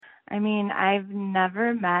I mean, I've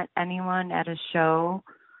never met anyone at a show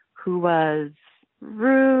who was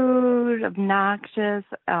rude, obnoxious,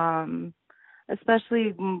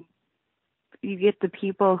 especially when you get the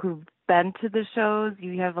people who've been to the shows.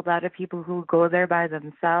 You have a lot of people who go there by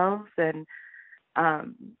themselves, and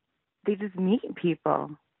um, they just meet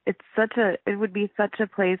people. It would be such a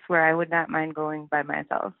place where I would not mind going by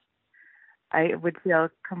myself. I would feel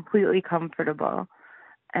completely comfortable,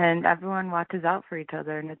 and everyone watches out for each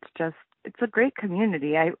other, and it's a great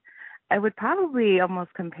community. I would probably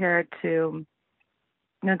almost compare it to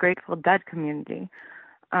Grateful Dead community.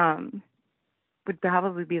 Would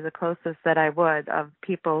probably be the closest that I would of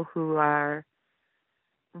people who are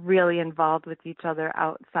really involved with each other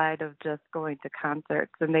outside of just going to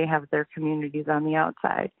concerts, and they have their communities on the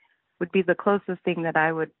outside. Would be the closest thing that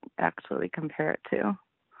I would actually compare it to.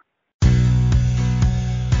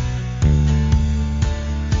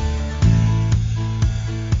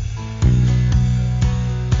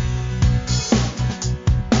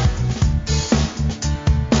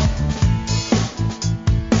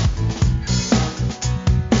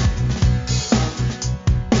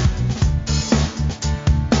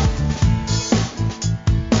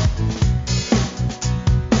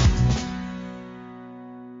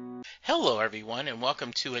 Hello, everyone, and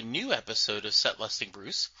welcome to a new episode of Set Lusting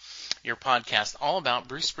Bruce, your podcast all about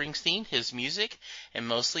Bruce Springsteen, his music, and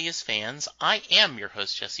mostly his fans. I am your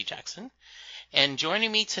host, Jesse Jackson, and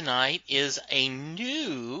joining me tonight is a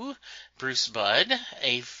new Bruce bud,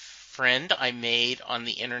 a friend I made on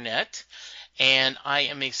the internet, and I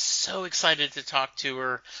am so excited to talk to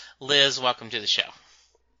her. Liz, welcome to the show.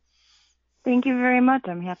 Thank you very much.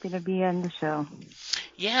 I'm happy to be on the show.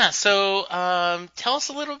 Yeah, so tell us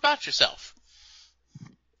a little about yourself.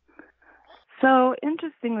 So,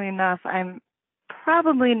 interestingly enough, I'm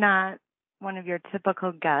probably not one of your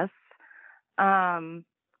typical guests. I'm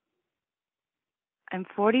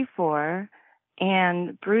 44,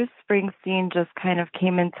 and Bruce Springsteen just kind of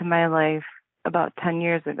came into my life about 10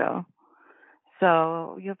 years ago.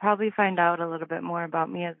 So you'll probably find out a little bit more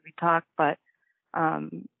about me as we talk, but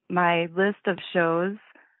my list of shows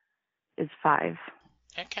is 5.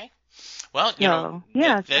 Okay. Well,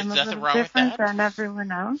 yes, there's I'm a nothing little wrong with different that. than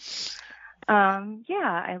everyone else.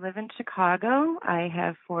 I live in Chicago. I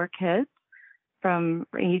have 4 kids from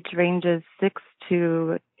age ranges 6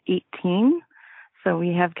 to 18. So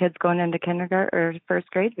we have kids going into kindergarten or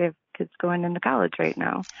first grade. We have kids going into college right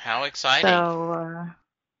now. How exciting. So,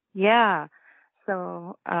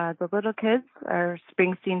 So the little kids are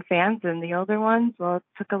Springsteen fans, and the older ones, well, it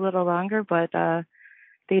took a little longer, but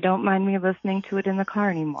they don't mind me listening to it in the car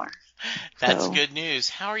anymore. That's good news.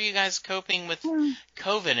 How are you guys coping with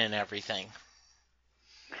COVID and everything?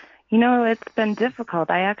 It's been difficult.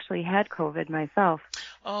 I actually had COVID myself.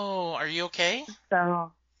 Oh, are you okay?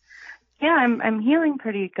 So, yeah, I'm healing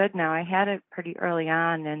pretty good now. I had it pretty early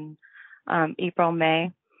on in April,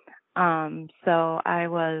 May. So I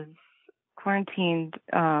was quarantined,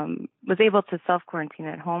 was able to self-quarantine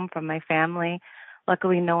at home from my family.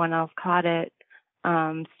 Luckily, no one else caught it.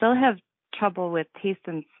 Still have trouble with taste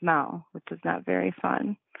and smell, which is not very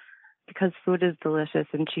fun because food is delicious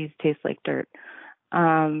and cheese tastes like dirt.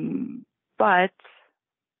 But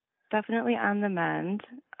definitely on the mend.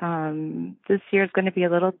 This year is going to be a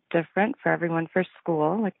little different for everyone for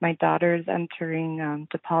school. Like my daughter's entering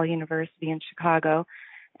DePaul University in Chicago,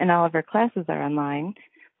 and all of her classes are online.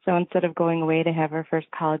 So instead of going away to have her first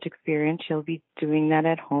college experience, she'll be doing that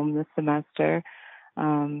at home this semester.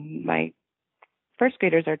 My first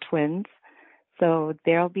graders are twins, so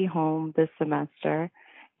they'll be home this semester.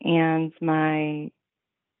 And my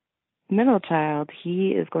middle child, he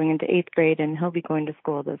is going into 8th grade, and he'll be going to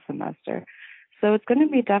school this semester. So it's going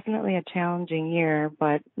to be definitely a challenging year,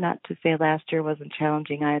 but not to say last year wasn't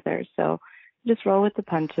challenging either. So just roll with the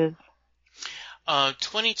punches.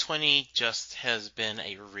 2020 just has been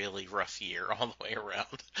a really rough year all the way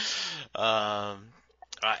around.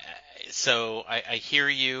 So I hear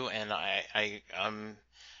you, and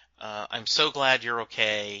I'm so glad you're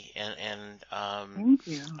okay, and Thank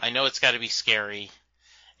you. I know it's got to be scary,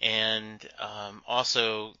 and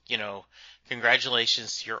also,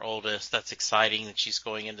 congratulations to your oldest. That's exciting that she's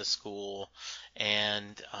going into school,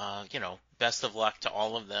 and best of luck to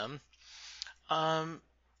all of them.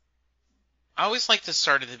 I always like to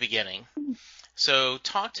start at the beginning. So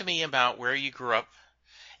talk to me about where you grew up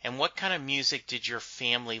and what kind of music did your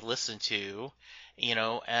family listen to,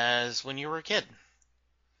 as when you were a kid?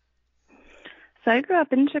 So I grew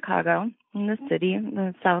up in Chicago, in the city, in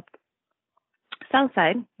the south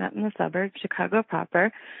side, not in the suburbs, Chicago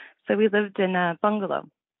proper. So we lived in a bungalow.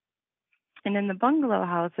 And in the bungalow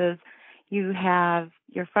houses, you have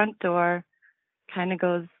your front door kind of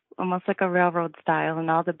goes almost like a railroad style,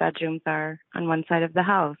 and all the bedrooms are on one side of the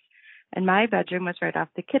house. And my bedroom was right off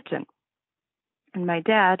the kitchen. And my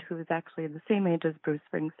dad, who is actually the same age as Bruce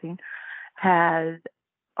Springsteen, has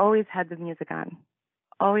always had the music on,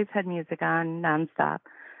 always had music on nonstop.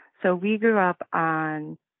 So we grew up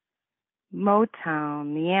on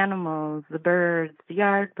Motown, the Animals, the Birds, the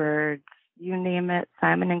Yardbirds, you name it,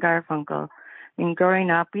 Simon and Garfunkel. I mean, growing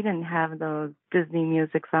up, we didn't have those Disney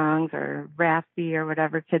music songs or Raspy or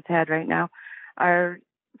whatever kids had right now. Our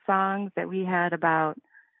songs that we had about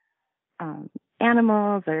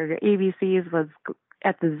animals or ABCs was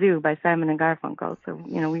At the Zoo by Simon and Garfunkel. So,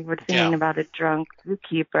 we were singing about a drunk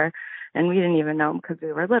zookeeper, and we didn't even know him because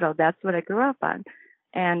we were little. That's what I grew up on.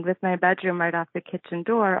 And with my bedroom right off the kitchen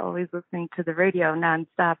door, always listening to the radio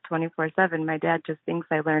nonstop, 24/7, my dad just thinks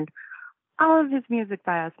I learned all of his music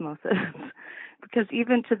by osmosis. Because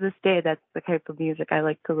even to this day, that's the type of music I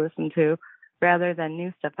like to listen to rather than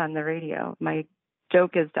new stuff on the radio. My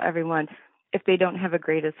joke is to everyone, if they don't have a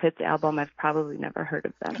greatest hits album, I've probably never heard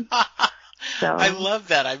of them. So I love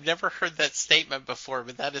that. I've never heard that statement before,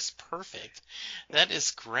 but that is perfect. That is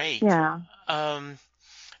great. Yeah.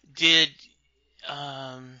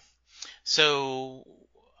 So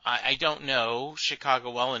I don't know Chicago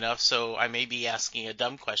well enough, so I may be asking a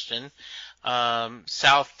dumb question.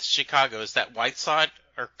 South Chicago, is that White Sox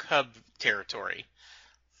or Cub territory?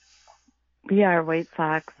 We are White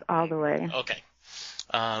Sox all the way. Okay.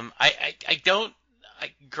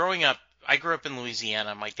 Growing up, I grew up in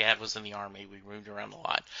Louisiana. My dad was in the Army. We moved around a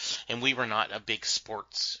lot, and we were not a big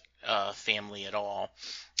sports family at all.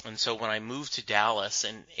 And so when I moved to Dallas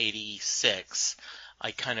in '86,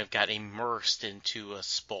 I kind of got immersed into a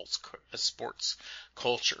sports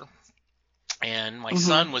culture. And my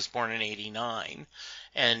son was born in '89,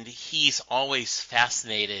 and he's always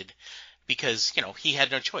fascinated because, he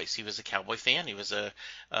had no choice. He was a Cowboy fan. He was a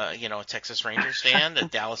Texas Rangers fan, a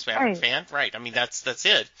Dallas Maverick fan. Right. I mean, that's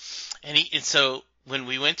it. And so when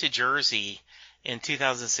we went to Jersey in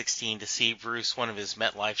 2016 to see Bruce, one of his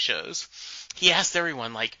MetLife shows, he asked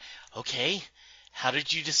everyone, like, okay, how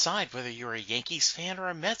did you decide whether you were a Yankees fan or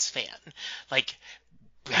a Mets fan? Like,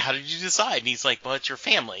 how did you decide? And he's like, well, it's your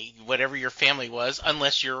family, whatever your family was,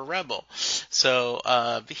 unless you're a rebel. So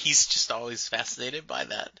he's just always fascinated by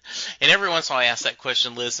that. And every once in a while I ask that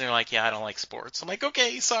question, Liz, and they're like, yeah, I don't like sports. I'm like,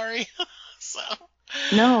 okay, sorry.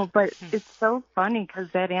 No, but it's so funny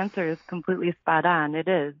because that answer is completely spot on. It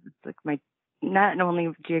is. It's like not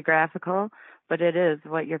only geographical, but it is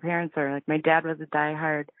what your parents are. Like my dad was a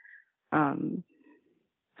diehard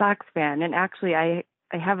Sox fan. And actually, I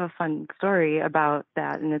have a fun story about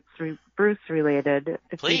that, and it's Bruce related,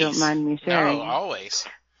 if Please. you don't mind me sharing. No, always.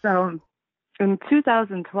 So in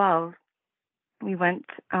 2012, we went,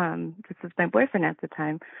 this was my boyfriend at the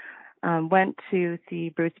time, went to see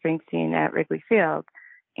Bruce Springsteen at Wrigley Field,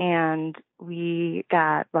 and we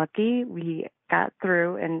got lucky. We got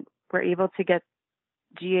through and were able to get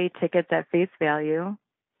GA tickets at face value,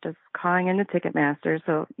 just calling in the Ticketmaster.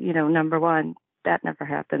 So, number one, that never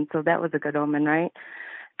happened. So that was a good omen, right?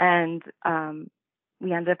 And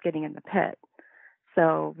we ended up getting in the pit.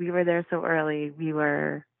 So we were there so early. We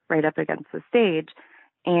were right up against the stage,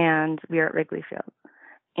 and we were at Wrigley Field.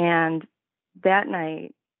 And that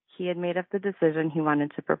night, he had made up the decision he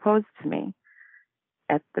wanted to propose to me.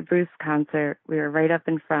 At the Bruce concert, we were right up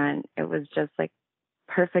in front. It was just like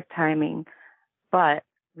perfect timing. But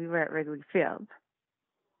we were at Wrigley Field.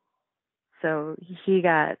 So he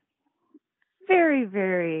got very,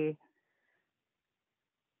 very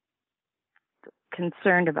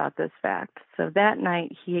concerned about this fact. So that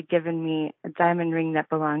night he had given me a diamond ring that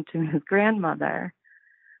belonged to his grandmother.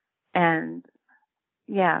 And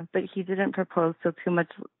yeah, but he didn't propose till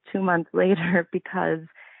 2 months later because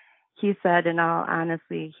he said, in all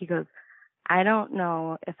honesty, he goes, I don't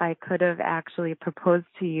know if I could have actually proposed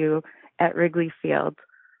to you at Wrigley Field,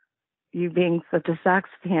 you being such a Sox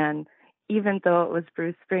fan, even though it was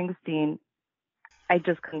Bruce Springsteen. I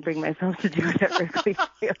just couldn't bring myself to do it at Wrigley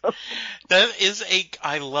Field.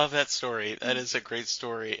 I love that story. That is a great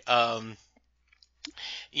story.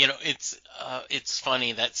 It's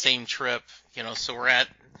funny, that same trip, so we're at,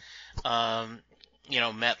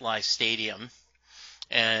 MetLife Stadium,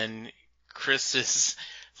 and Chris is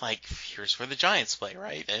like, here's where the Giants play,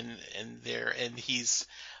 right? And he's,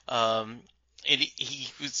 he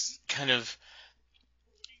was kind of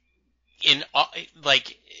in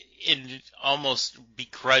almost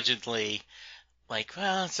begrudgingly, like,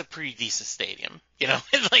 well, it's a pretty decent stadium, and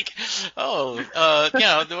like, it's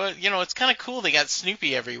kind of cool. They got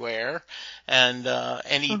Snoopy everywhere, and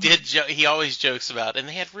he always jokes about, and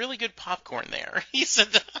they had really good popcorn there. He said,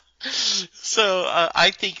 so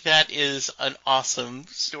I think that is an awesome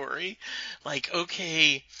story. Like,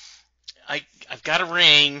 okay, I've got a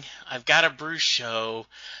ring, I've got a Bruce show,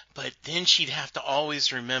 but then she'd have to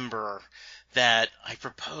always remember that I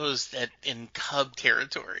proposed that in Cub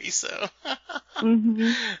territory. So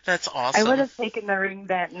hmm that's I would awesome. have taken the ring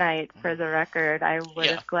that night, for the record. I would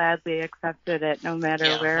Yeah, have gladly accepted it no matter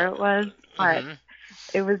yeah. where it was, but hmm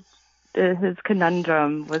it was his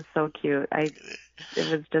conundrum was so cute. It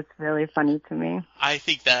was just really funny to me. I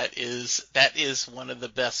think that is one of the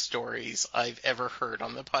best stories I've ever heard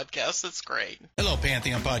on the podcast. That's great. Hello,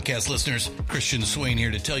 Pantheon podcast listeners. Christian Swain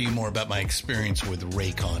here to tell you more about my experience with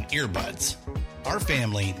Raycon earbuds. Our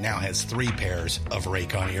family now has 3 pairs of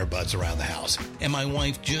Raycon earbuds around the house, and my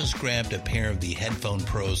wife just grabbed a pair of the Headphone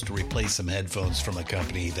Pros to replace some headphones from a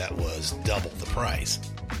company that was double the price.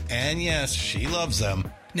 And yes, she loves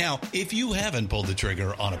them. Now, if you haven't pulled the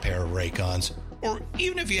trigger on a pair of Raycons, or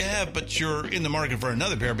even if you have, but you're in the market for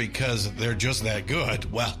another pair because they're just that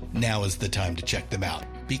good, well, now is the time to check them out,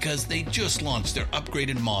 because they just launched their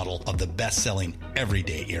upgraded model of the best-selling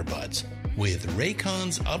everyday earbuds. With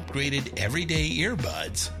Raycon's upgraded everyday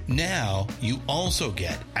earbuds, now you also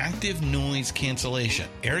get active noise cancellation,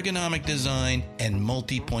 ergonomic design, and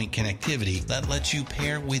multi-point connectivity that lets you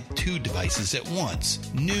pair with 2 devices at once.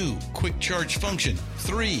 New quick charge function,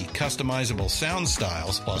 3 customizable sound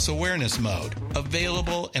styles, plus awareness mode.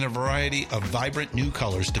 Available in a variety of vibrant new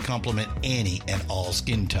colors to complement any and all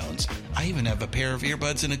skin tones. I even have a pair of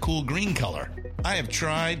earbuds in a cool green color. I have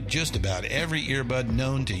tried just about every earbud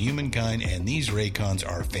known to humankind, and these Raycons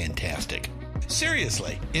are fantastic.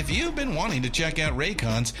 Seriously, if you've been wanting to check out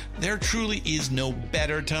Raycons, there truly is no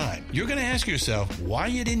better time. You're going to ask yourself why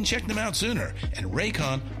you didn't check them out sooner, and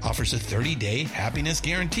Raycon offers a 30-day happiness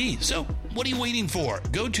guarantee. So what are you waiting for?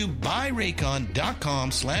 Go to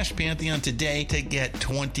buyraycon.com/Pantheon today to get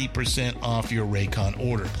 20% off your Raycon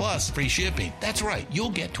order, plus free shipping. That's right,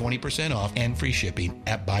 you'll get 20% off and free shipping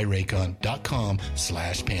at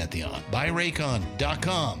buyraycon.com/Pantheon.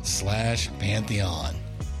 buyraycon.com/Pantheon.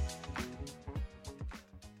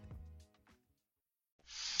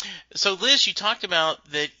 So, Liz, you talked about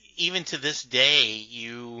that even to this day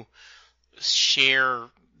you share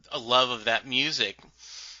a love of that music.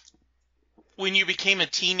 When you became a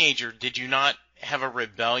teenager, did you not have a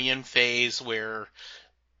rebellion phase where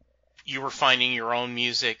you were finding your own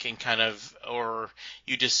music and or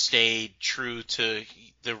you just stayed true to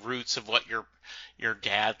the roots of what your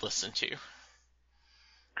dad listened to?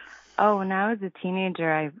 Oh, when I was a teenager,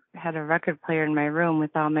 I had a record player in my room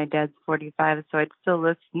with all my dad's 45s, so I'd still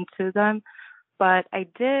listen to them. But I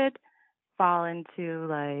did fall into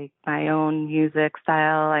like my own music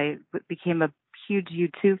style. I became a huge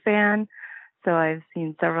U2 fan, so I've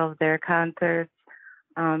seen several of their concerts.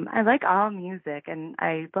 I like all music, and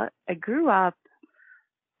I grew up.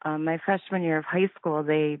 My freshman year of high school,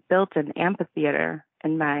 they built an amphitheater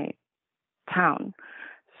in my town,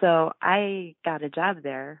 so I got a job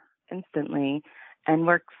there instantly and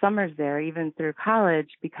worked summers there even through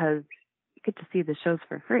college because you get to see the shows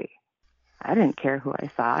for free. I didn't care who I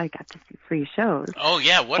saw. I got to see free shows. Oh,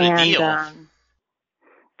 yeah, what a deal.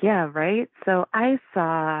 Yeah, right? So I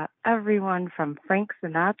saw everyone from Frank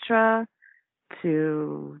Sinatra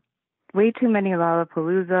to way too many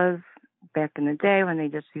Lollapaloozas back in the day when they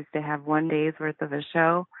just used to have one day's worth of a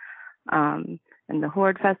show. And the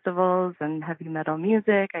Horde festivals and heavy metal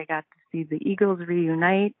music. I got to see the Eagles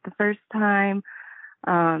reunite the first time.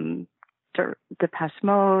 Depeche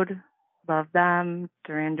Mode, love them.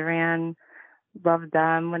 Duran Duran, loved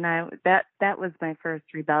them. That was my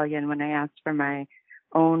first rebellion when I asked for my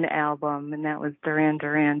own album, and that was Duran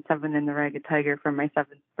Duran, 7 and the Ragged Tiger for my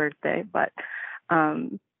 7th birthday. But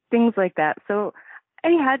things like that. So I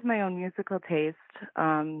had my own musical taste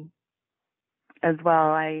as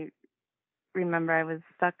well. I remember I was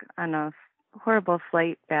stuck on a horrible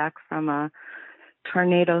flight back from a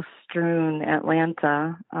tornado-strewn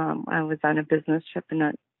Atlanta. I was on a business trip and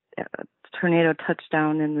a tornado touched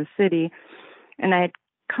down in the city. And I had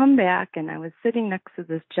come back and I was sitting next to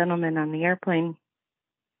this gentleman on the airplane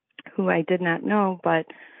who I did not know, but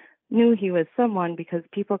knew he was someone because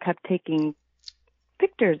people kept taking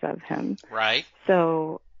pictures of him. Right.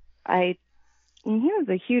 So he was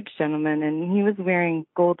a huge gentleman, and he was wearing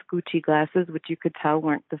gold Gucci glasses, which you could tell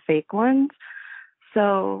weren't the fake ones.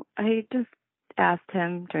 So I just asked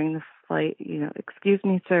him during the flight, excuse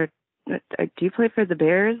me, sir, do you play for the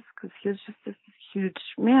Bears? Because he was just this huge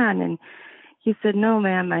man, and he said, "No,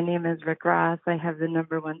 ma'am, my name is Rick Ross. I have the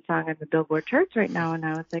 #1 song on the Billboard charts right now." And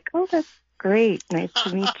I was like, "Oh, that's great. Nice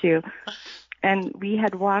to meet you." And we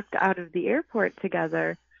had walked out of the airport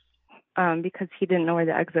together because he didn't know where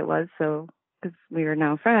the exit was. So, because we were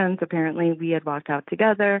now friends, apparently we had walked out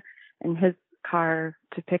together, and his car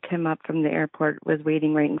to pick him up from the airport was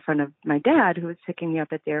waiting right in front of my dad, who was picking me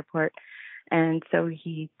up at the airport. And so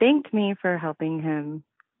he thanked me for helping him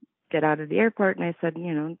get out of the airport. And I said,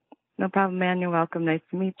 "No problem, man. You're welcome. Nice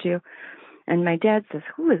to meet you." And my dad says,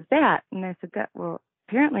 "Who is that?" And I said, well,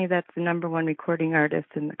 apparently that's the #1 recording artist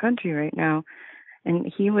in the country right now. And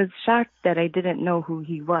he was shocked that I didn't know who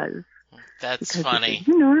he was. That's because funny. He said,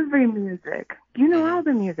 "You know every music. You know all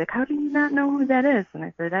the music. How do you not know who that is?" And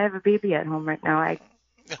I said, "I have a baby at home right now.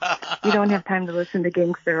 We don't have time to listen to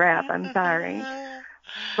gangster rap. I'm sorry."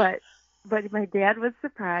 But my dad was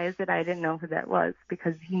surprised that I didn't know who that was,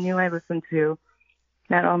 because he knew I listened to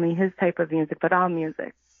not only his type of music, but all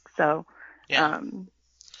music. So, yeah.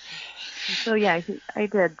 I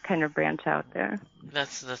did kind of branch out there.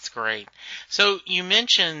 That's great. So you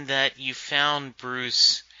mentioned that you found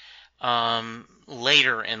Bruce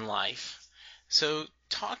later in life. So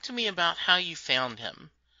talk to me about how you found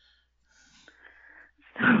him.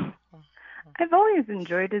 So, I've always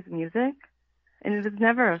enjoyed his music, and it was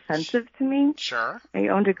never offensive to me. Sure. I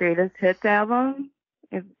owned a greatest hits album.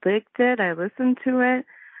 I liked it. I listened to it.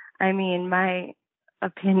 I mean, my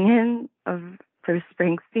opinion of Bruce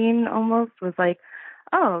Springsteen almost was like,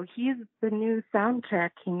 oh, he's the new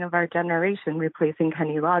soundtrack king of our generation, replacing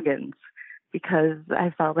Kenny Loggins, because I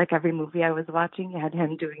felt like every movie I was watching had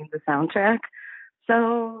him doing the soundtrack.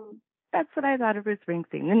 So that's what I thought of Bruce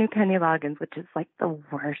Springsteen, the new Kenny Loggins, which is like the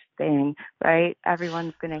worst thing, right?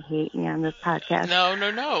 Everyone's going to hate me on this podcast. No.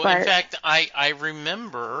 But, in fact, I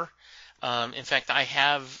remember, in fact, I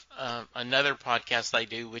have another podcast I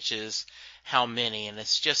do, which is How Many, and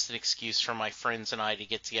it's just an excuse for my friends and I to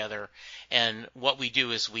get together. And what we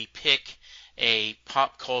do is we pick a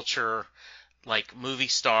pop culture, like movie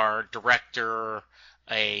star, director,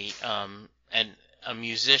 a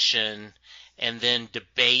musician, and then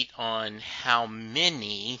debate on how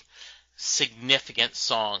many significant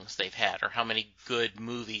songs they've had, or how many good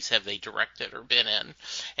movies have they directed or been in.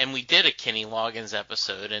 And we did a Kenny Loggins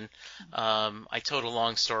episode, and I told a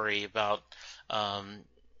long story about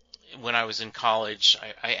when I was in college,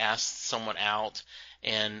 I asked someone out,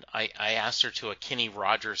 and I asked her to a Kenny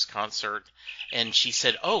Rogers concert, and she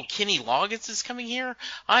said, "Oh, Kenny Loggins is coming here?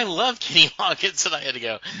 I love Kenny Loggins." And I had to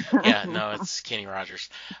go, "Yeah, no, it's Kenny Rogers."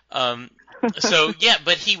 So yeah,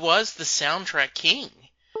 but he was the soundtrack king,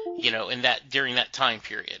 during that time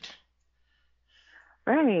period.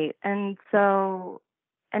 Right. And so,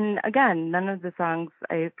 and again, none of the songs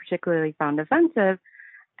I particularly found offensive.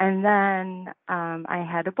 And then I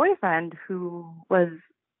had a boyfriend who was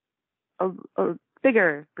a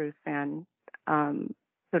bigger Bruce fan,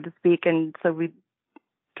 so to speak. And so we'd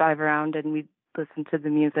drive around and we'd listen to the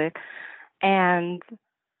music. And,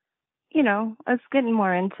 I was getting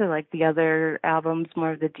more into like the other albums,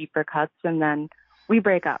 more of the deeper cuts. And then we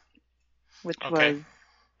break up, which was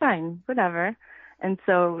fine, whatever. And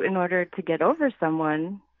so in order to get over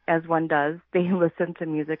someone, as one does, they listen to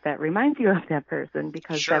music that reminds you of that person,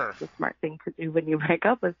 because that's the smart thing to do when you break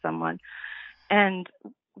up with someone. And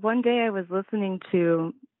one day I was listening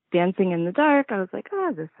to Dancing in the Dark. I was like,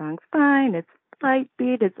 oh, this song's fine. It's light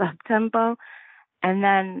beat. It's up tempo. And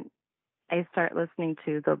then I start listening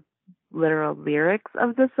to the literal lyrics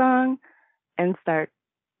of the song and start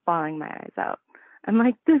bawling my eyes out. I'm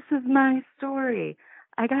like, this is my story.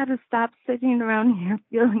 I got to stop sitting around here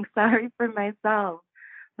feeling sorry for myself.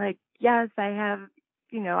 Like, yes, I have,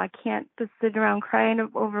 I can't just sit around crying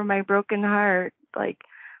over my broken heart. Like,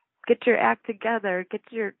 get your act together, get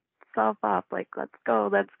yourself up. Like, let's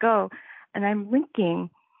go. And I'm thinking,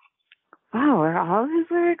 wow, are all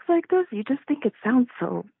his lyrics like this? You just think it sounds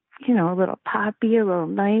so, a little poppy, a little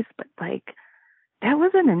nice, but like, that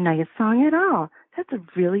wasn't a nice song at all. That's a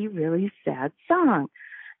really, really sad song.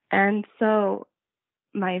 And so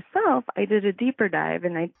myself, I did a deeper dive,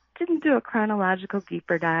 and I didn't do a chronological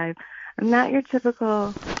deeper dive. I'm not your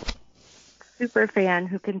typical super fan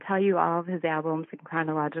who can tell you all of his albums in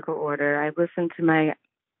chronological order. I listened to my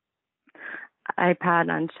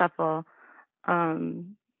iPod on shuffle.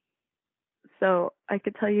 So I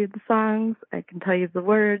could tell you the songs, I can tell you the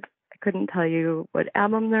words. I couldn't tell you what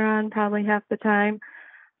album they're on probably half the time,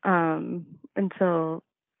 until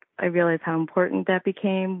I realized how important that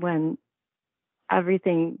became, when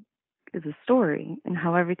everything is a story and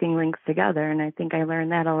how everything links together. And I think I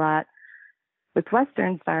learned that a lot with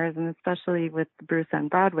Western stars, and especially with Bruce on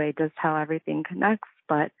Broadway, just how everything connects.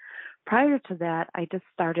 But prior to that, I just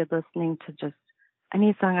started listening to just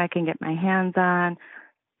any song I can get my hands on,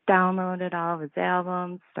 downloaded all of his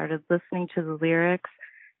albums, started listening to the lyrics,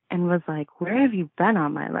 and was like, where have you been all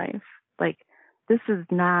my life? Like, this is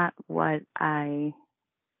not what I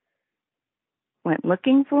went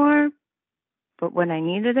looking for, but when I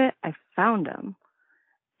needed it, I found him.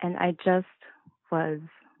 And I just was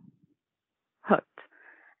hooked.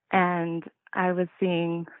 And I was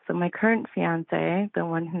seeing, so my current fiance, the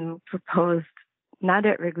one who proposed, not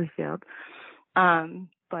at Wrigley Field,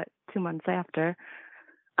 but 2 months after,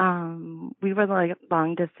 we were like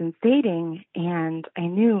long distance dating, and I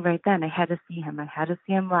knew right then I had to see him. I had to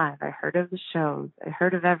see him live. I heard of the shows. I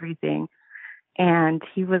heard of everything. And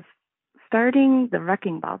he was starting the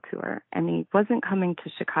Wrecking Ball tour, and he wasn't coming to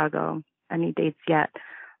Chicago any dates yet,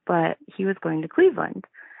 but he was going to Cleveland.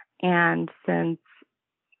 And since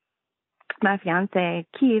my fiance,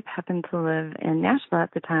 Keith, happened to live in Nashville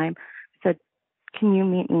at the time, I said, can you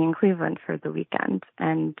meet me in Cleveland for the weekend?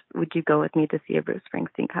 And would you go with me to see a Bruce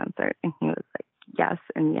Springsteen concert? And he was like, yes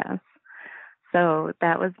and yes. So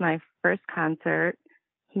that was my first concert.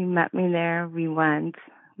 He met me there. We went.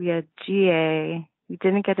 We had GA. We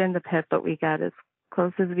didn't get in the pit, but we got as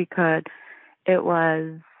close as we could. It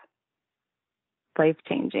was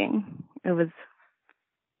life-changing. It was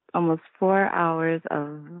almost 4 hours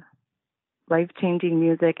of life-changing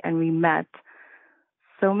music, and we met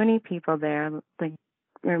so many people there. Like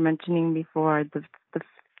we were mentioning before, the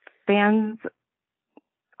fans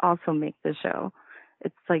also make the show.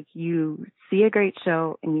 It's like you see a great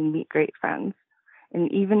show and you meet great friends.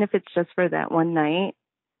 And even if it's just for that one night,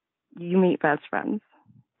 you meet best friends.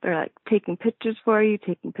 They're like taking pictures for you,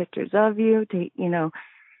 taking pictures of you,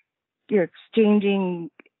 you're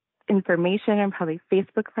exchanging information and probably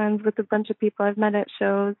Facebook friends with a bunch of people I've met at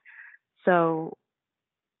shows. So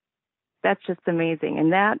that's just amazing.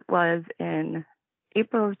 And that was in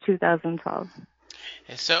April of 2012.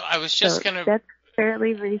 So I was just going to... That's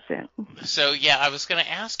fairly recent. So, yeah, I was going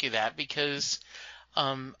to ask you that because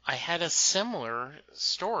I had a similar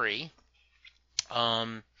story.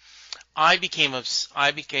 I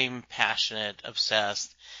became passionate,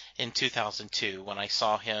 obsessed in 2002 when I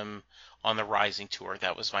saw him on the Rising tour.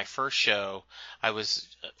 That was my first show. I was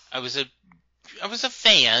a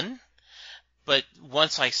fan, but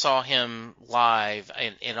once I saw him live,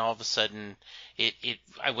 and all of a sudden,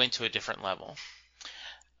 I went to a different level.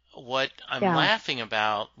 What I'm laughing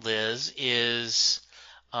about, Liz, is,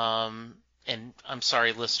 and I'm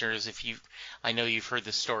sorry, listeners, I know you've heard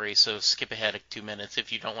this story, so skip ahead 2 minutes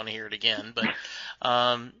if you don't want to hear it again. But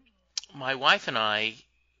my wife and I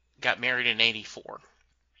got married in '84,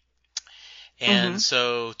 and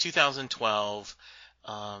so 2012.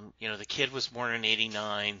 The kid was born in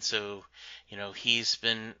 '89, so he's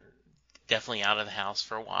been definitely out of the house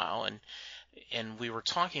for a while, and we were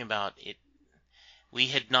talking about it. We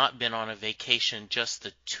had not been on a vacation, just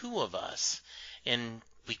the two of us, and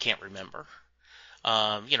we can't remember.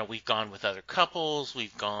 We've gone with other couples,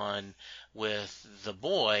 we've gone with the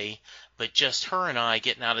boy, but just her and I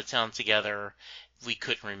getting out of town together, we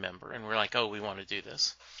couldn't remember. And we're like, oh, we want to do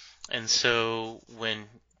this. And so when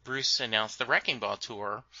Bruce announced the Wrecking Ball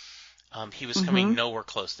tour, he was coming nowhere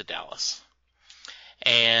close to Dallas.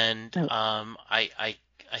 And I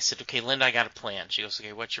said, okay, Linda, I got a plan. She goes,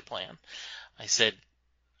 okay, what's your plan? I said,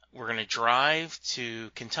 we're going to drive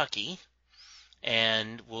to Kentucky,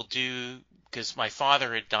 and we'll do, because my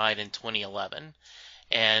father had died in 2011,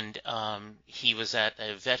 and he was at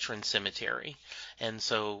a veteran cemetery, and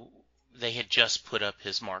so they had just put up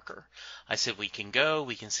his marker. I said, we can go,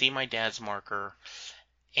 we can see my dad's marker,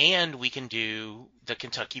 and we can do the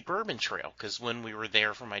Kentucky Bourbon Trail, because when we were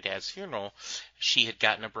there for my dad's funeral, she had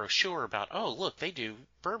gotten a brochure about, oh, look, they do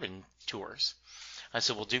bourbon tours. I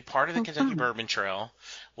said, we'll do part of the Kentucky Bourbon Trail.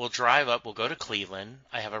 We'll drive up. We'll go to Cleveland.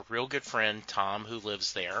 I have a real good friend, Tom, who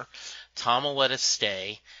lives there. Tom will let us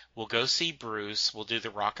stay. We'll go see Bruce. We'll do the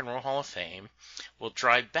Rock and Roll Hall of Fame. We'll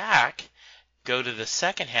drive back, go to the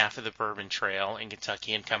second half of the Bourbon Trail in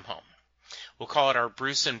Kentucky, and come home. We'll call it our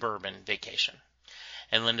Bruce and Bourbon vacation.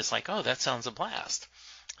 And Linda's like, oh, that sounds a blast.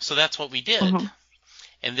 So that's what we did.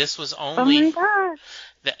 And this was only... Oh, my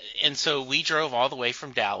God. And so we drove all the way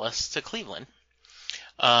from Dallas to Cleveland.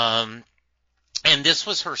 And this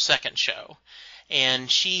was her second show.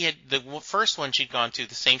 And she had, the first one she'd gone to,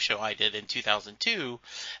 the same show I did in 2002,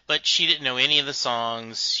 but she didn't know any of the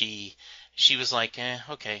songs. She was like,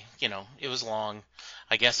 okay, it was long.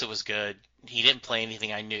 I guess it was good. He didn't play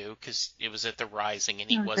anything I knew because it was at the Rising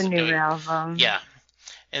and he wasn't doing. Album. Yeah.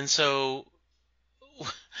 And so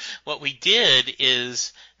what we did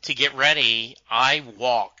is, to get ready, I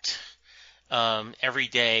walked every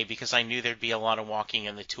day because I knew there'd be a lot of walking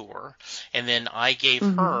in the tour. And then I gave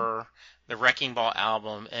Mhm. her the Wrecking Ball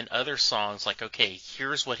album and other songs like, okay,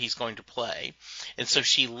 here's what he's going to play. And so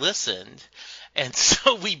she listened. And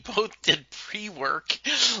so we both did pre-work,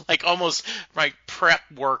 like almost like prep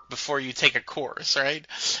work before you take a course, right?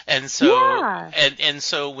 And so, Yeah. and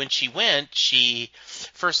so when she went, she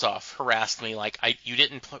first off harassed me like, you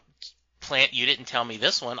didn't you didn't tell me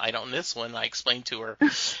this one. I don't this one. I explained to her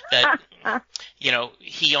that,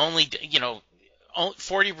 he only,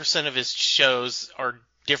 40% of his shows are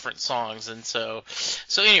different songs. And so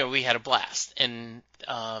anyway, we had a blast. And,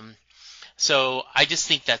 so I just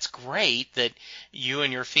think that's great that you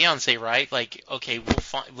and your fiance, right? Like, okay,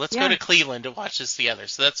 let's go Yeah. to Cleveland to watch this together.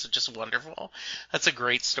 So that's just wonderful. That's a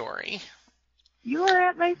great story. You were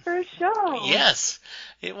at my first show. Yes,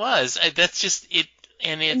 it was. That's just it.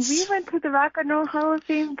 And And we it's went to the Rock and Roll Hall of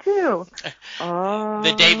Fame too.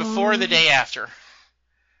 the day before, the Oh, day after.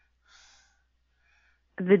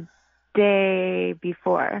 the day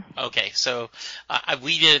before. Okay, so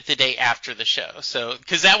we did it the day after the show. So,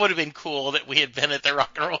 because that would have been cool that we had been at the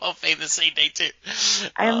Rock and Roll Hall of Fame the same day too.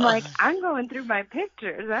 I'm like, I'm going through my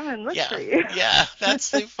pictures. I'm gonna look for you. Yeah, that's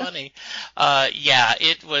so funny. Yeah,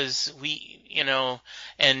 it was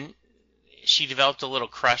and she developed a little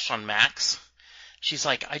crush on Max. She's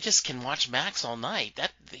like, I just can watch Max all night.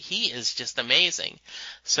 He is just amazing.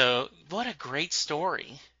 So, what a great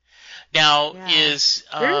story. Now, Yeah. is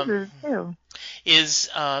Yours is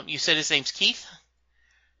too. you said his name's Keith?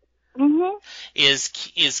 Mhm. Is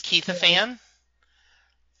Keith a fan?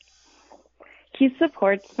 He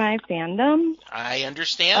supports my fandom. I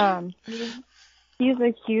understand. He's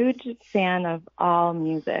a huge fan of all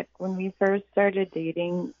music. When we first started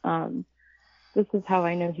dating, this is how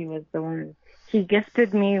I know he was the one. He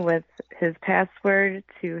gifted me with his password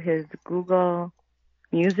to his Google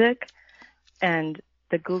Music, and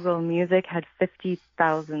the Google Music had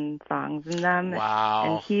 50,000 songs in them. Wow.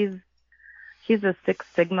 And he's a Six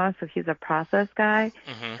Sigma, so he's a process guy.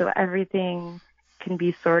 Mm-hmm. So everything can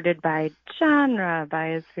be sorted by genre,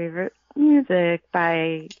 by his favorite music,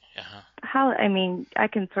 by I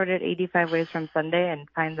can sort it 85 ways from Sunday and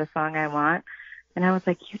find the song I want. And I was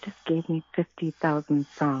like, you just gave me 50,000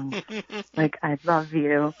 songs. Like, I love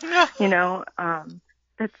you. That's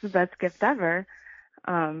the best gift ever.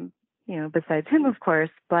 Besides him, of course,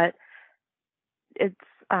 but it's,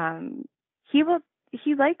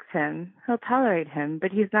 he likes him. He'll tolerate him,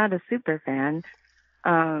 but he's not a super fan,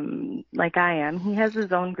 like I am. He has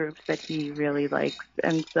his own groups that he really likes.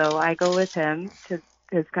 And so I go with him to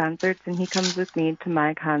his concerts and he comes with me to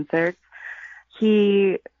my concerts.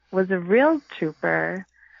 He was a real trooper.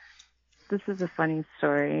 This is a funny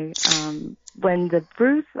story. When the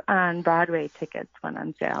Bruce on Broadway tickets went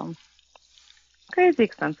on sale, crazy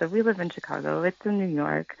expensive. We live in Chicago. It's in New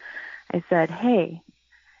York. I said, hey,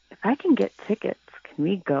 if I can get tickets, can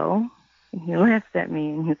we go? And he laughed at me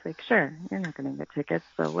and he's like, sure, you're not going to get tickets,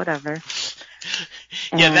 so whatever.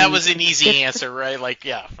 Yeah, that was an easy answer, right? Like,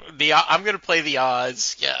 yeah, I'm going to play the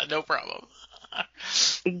odds. Yeah, no problem.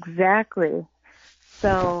 Exactly.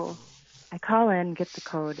 So I call in, get the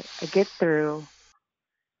code. I get through.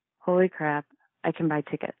 Holy crap, I can buy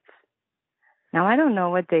tickets. Now, I don't know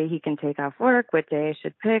what day he can take off work, what day I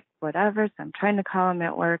should pick, whatever. So I'm trying to call him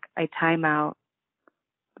at work. I time out.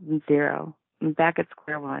 0. I'm back at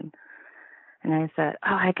square one. And I said,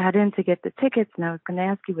 I got in to get the tickets, and I was going to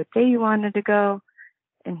ask you what day you wanted to go.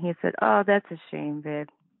 And he said, that's a shame, babe.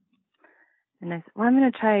 And I said, well, I'm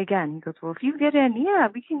going to try again. He goes, well, if you get in, yeah,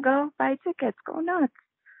 we can go buy tickets. Go nuts.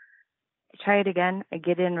 I try it again. I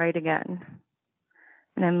get in right again.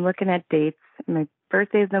 And I'm looking at dates. My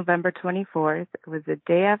birthday is November 24th. It was the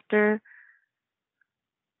day after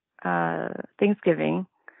Thanksgiving.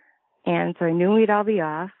 And so I knew we'd all be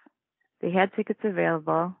off. They had tickets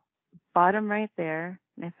available. Bought them right there.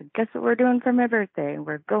 And I said, guess what we're doing for my birthday?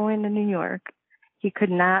 We're going to New York. He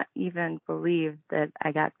could not even believe that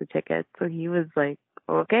I got the tickets. So he was like,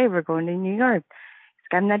 okay, we're going to New York. He's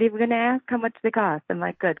like, I'm not even going to ask how much they cost. I'm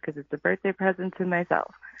like, good, because it's a birthday present to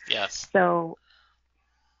myself. Yes. So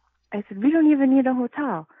I said, we don't even need a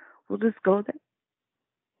hotel. We'll just go there.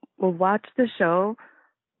 We'll watch the show.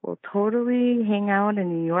 We'll totally hang out in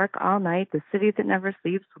New York all night, the city that never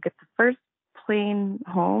sleeps. We'll get the first plane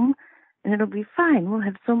home, and it'll be fine. We'll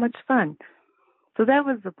have so much fun. So that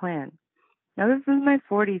was the plan. Now, this is my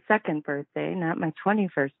 42nd birthday, not my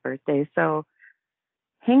 21st birthday. So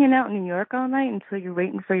hanging out in New York all night until you're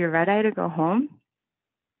waiting for your red eye to go home,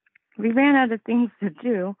 we ran out of things to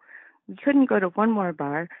do. We couldn't go to one more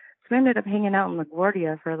bar. So we ended up hanging out in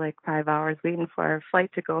LaGuardia for like 5 hours waiting for our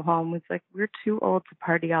flight to go home. It's like we're too old to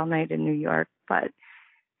party all night in New York. But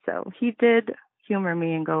so he did humor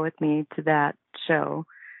me and go with me to that show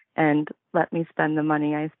and let me spend the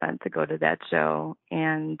money I spent to go to that show.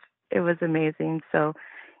 And it was amazing. So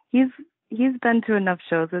he's been to enough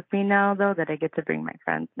shows with me now, though, that I get to bring my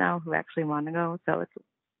friends now who actually want to go. So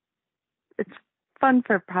it's fun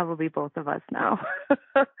for probably both of us now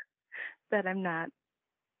that I'm not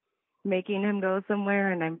making him go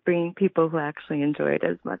somewhere and I'm bringing people who actually enjoy it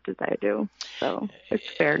as much as I do. So it's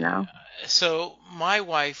fair now. So my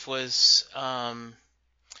wife was,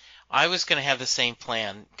 I was going to have the same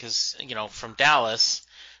plan because, from Dallas,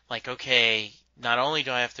 like, okay, not only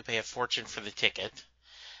do I have to pay a fortune for the ticket,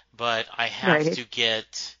 but I have Right. to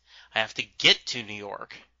get to New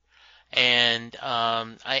York. And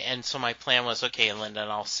so my plan was, okay, Linda,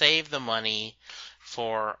 I'll save the money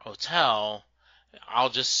for hotel. I'll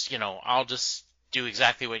just do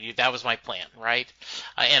exactly that was my plan, right?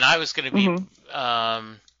 And I was going to be,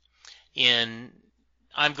 I'm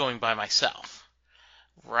going by myself,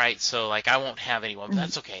 right? So like I won't have anyone, but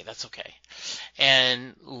that's okay. That's okay.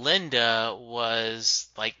 And Linda was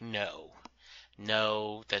like, no,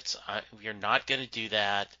 you're not going to do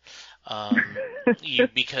that.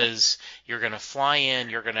 Because you're going to fly in,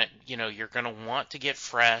 you're going to want to get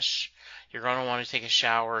fresh. You're going to want to take a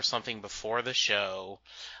shower or something before the show.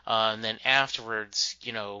 And then afterwards,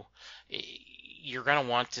 you're going to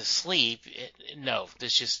want to sleep. No,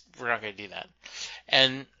 we're not going to do that.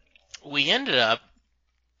 And we ended up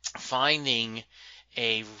finding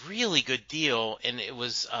a really good deal, and it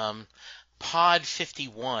was, Pod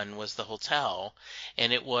 51 was the hotel,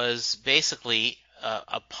 and it was basically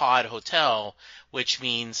a pod hotel, which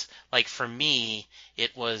means, like, for me,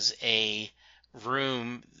 it was a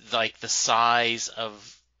room like the size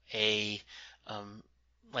of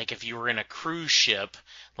like if you were in a cruise ship,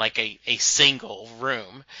 like a single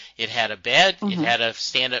room. It had a bed, it had a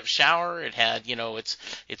stand-up shower, it had,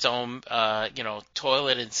 its own,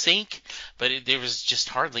 toilet and sink, but there was just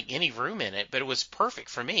hardly any room in it, but it was perfect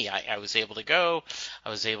for me. I was able to go, I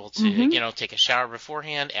was able to, take a shower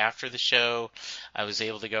beforehand, after the show, I was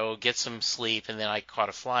able to go get some sleep, and then I caught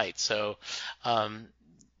a flight. So,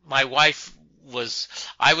 my wife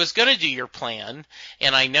I was going to do your plan,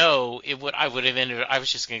 and I know I would have ended, I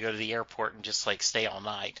was just going to go to the airport and just like stay all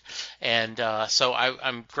night. And, so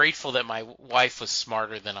I'm grateful that my wife was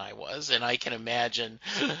smarter than I was, and I can imagine,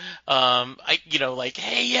 like,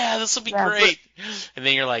 hey, yeah, this will be great. And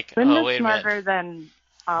then you're like, Linda's wait a minute. smarter than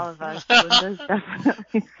all of us. Linda's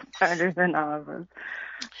definitely smarter than all of us.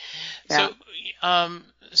 Yeah.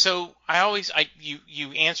 So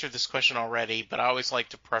you answered this question already, but I always like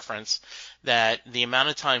to preference that the amount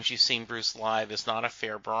of times you've seen Bruce live is not a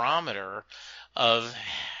fair barometer of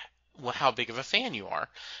how big of a fan you are,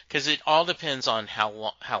 because it all depends on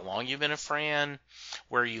how long you've been a fan,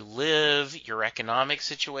 where you live, your economic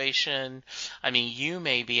situation. I mean, you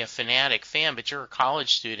may be a fanatic fan, but you're a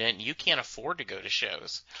college student and you can't afford to go to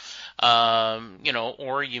shows.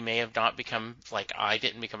 Or you may have not become, like I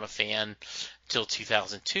didn't become a fan till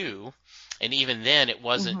 2002, and even then it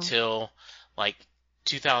wasn't till like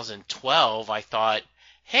 2012 I thought,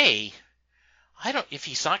 hey, if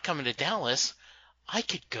he's not coming to Dallas, I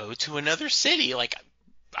could go to another city. Like,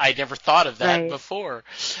 I never thought of that before.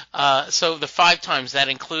 So the 5 times, that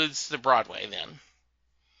includes the Broadway then?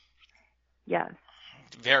 Yes.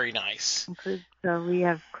 Very nice. So we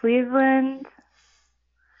have Cleveland,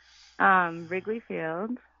 Wrigley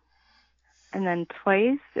Field, and then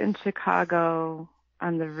twice in Chicago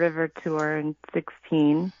on the River Tour in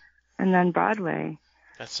 2016, and then Broadway.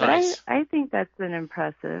 That's nice. I think that's an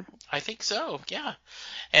impressive. I think so, yeah.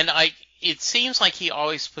 And it seems like he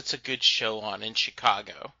always puts a good show on in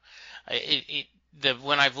Chicago.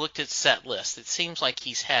 When I've looked at set list, it seems like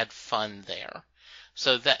he's had fun there.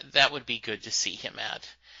 So that would be good to see him at.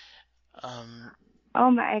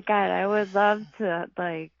 Oh my God, I would love to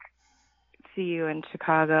see you in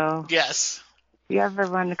Chicago. Yes. If you ever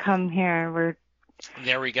want to come here,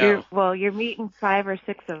 there we go. You're meeting 5 or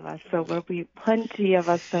 6 of us, so there'll be plenty of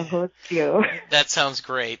us to host you. That sounds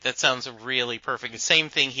great. That sounds really perfect. Same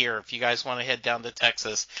thing here. If you guys want to head down to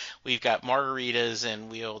Texas, we've got margaritas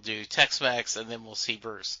and we'll do Tex-Mex and then we'll see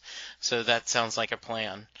Bruce. So that sounds like a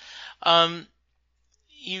plan.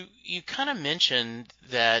 You kind of mentioned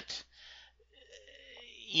that,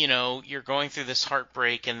 you're going through this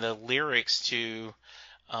heartbreak, and the lyrics to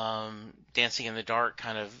Dancing in the Dark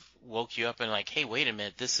kind of woke you up and like, hey, wait a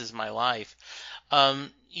minute, this is my life.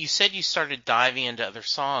 You said you started diving into other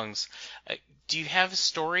songs. do you have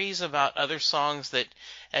stories about other songs that,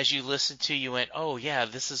 as you listened to, you went, "Oh yeah,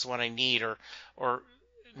 this is what I need," or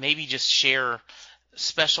maybe just share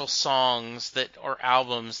special songs that or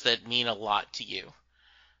albums that mean a lot to you?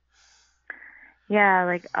 Yeah,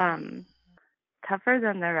 like Tougher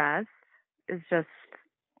Than the Rest is just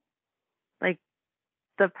like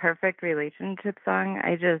the perfect relationship song.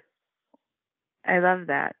 I love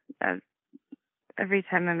that. Every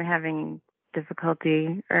time I'm having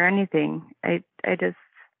difficulty or anything, I just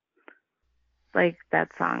like that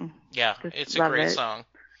song. Yeah, Just it's a love great it. song.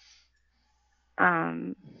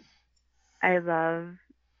 Um, I love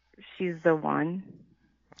She's the One.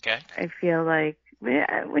 Okay. I feel like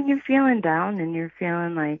when you're feeling down and you're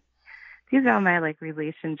feeling like these are all my like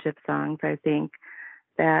relationship songs, I think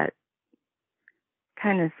that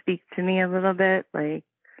kind of speak to me a little bit. Like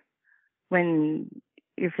when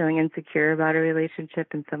you're feeling insecure about a relationship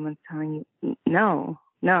and someone's telling you no,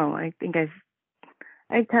 no, I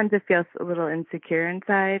tend to feel a little insecure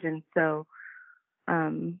inside, and so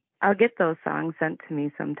I'll get those songs sent to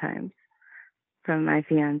me sometimes from my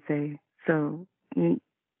fiance. So it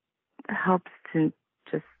helps to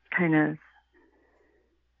just kind of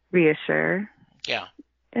reassure Yeah.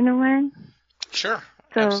 in a way. Sure.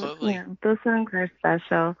 So, Absolutely. those songs are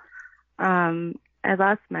special. I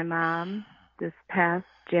lost my mom this past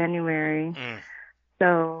January. Mm.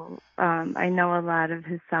 So I know a lot of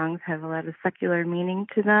his songs have a lot of secular meaning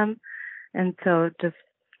to them. And so just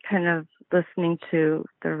kind of listening to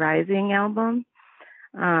the Rising album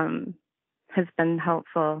has been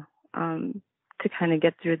helpful to kind of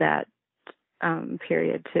get through that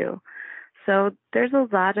period too. So there's a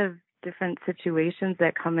lot of different situations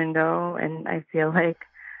that come and go, and I feel like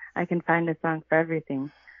I can find a song for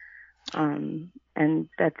everything. And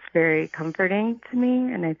that's very comforting to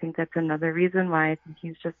me, and I think that's another reason why I think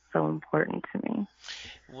he's just so important to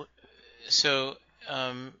me. So,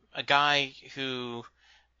 a guy who,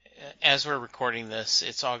 as we're recording this,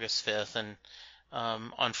 it's August 5th, and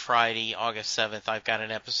on Friday, August 7th, I've got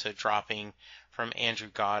an episode dropping from Andrew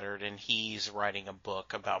Goddard, and he's writing a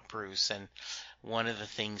book about Bruce. And one of the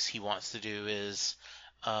things he wants to do is,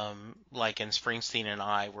 like in Springsteen and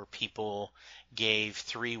I, where people gave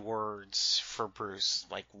 3 words for Bruce,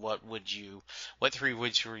 like what 3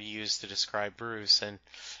 words would you use to describe Bruce? And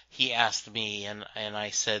he asked me, and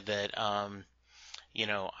I said that,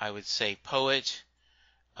 I would say poet,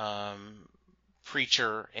 um,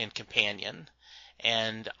 preacher, and companion.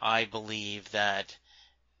 And I believe that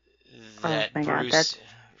Oh my God, Bruce, that's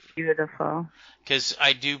beautiful. because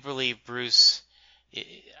I do believe Bruce,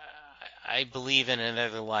 I believe in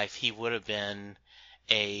another life he would have been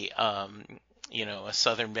a, a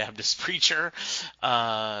Southern Baptist preacher,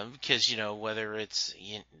 because, whether it's,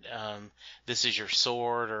 This Is Your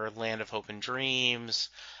Sword or Land of Hope and Dreams,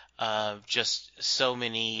 just so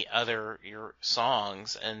many other your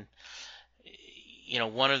songs. And,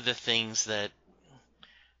 one of the things that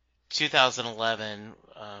 2011,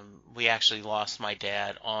 we actually lost my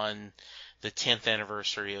dad on the 10th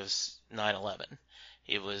anniversary of 9/11.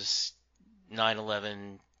 It was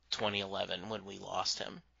 9/11 2011 when we lost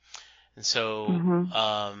him. And so,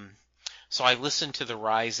 Hmm. so I listen to The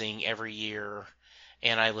Rising every year,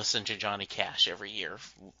 and I listen to Johnny Cash every year.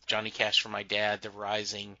 Johnny Cash for my dad, The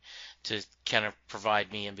Rising to kind of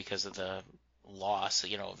provide me, and because of the loss,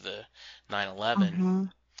 of the 9/11. Hmm.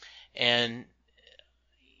 And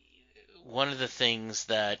one of the things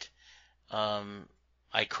that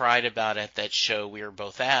I cried about at that show we were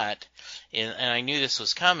both at, and I knew this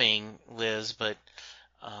was coming, Liz, but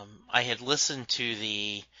I had listened to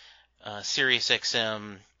the Sirius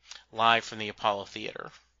XM live from the Apollo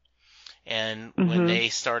Theater, and when Hmm. they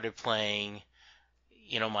started playing,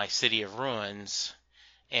 My City of Ruins,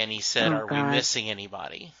 and he said, Oh "Are we God, missing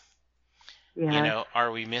anybody? yes,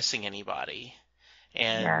 Are we missing anybody?"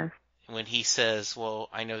 And yes. when he says, "Well,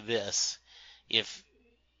 I know this, if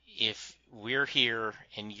we're here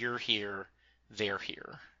and you're here, they're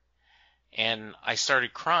here." And I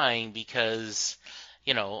started crying because,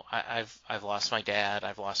 I've lost my dad,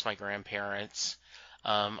 I've lost my grandparents,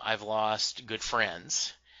 I've lost good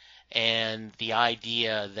friends, and the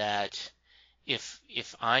idea that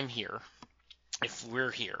if I'm here, if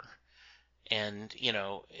we're here, and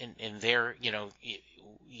and they're,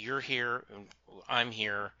 you're here, I'm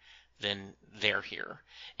here, then they're here,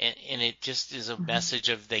 and it just is a Hmm. message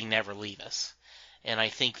of they never leave us. And I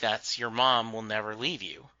think that's your mom will never leave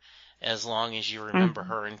you as long as you remember Hmm.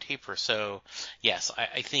 her and keep her. So yes,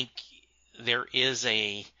 I think there is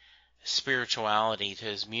a spirituality to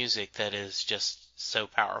his music that is just so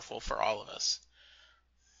powerful for all of us.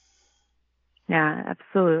 Yeah,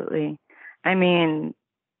 absolutely. I mean,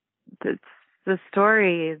 the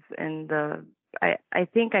stories and I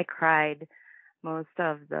think I cried most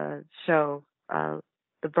of the show,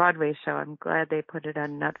 the Broadway show. I'm glad they put it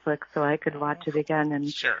on Netflix so I could watch it again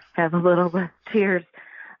and Sure. have a little less tears.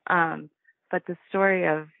 But the story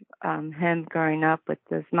of him growing up with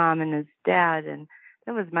his mom and his dad, and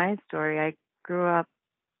that was my story. I grew up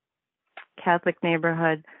Catholic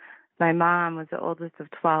neighborhood. My mom was the oldest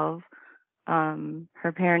of 12.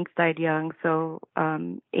 Her parents died young, so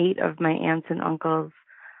 8 of my aunts and uncles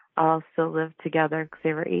all still lived together because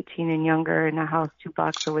they were 18 and younger in a house 2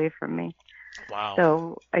 blocks away from me. Wow.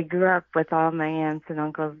 So I grew up with all my aunts and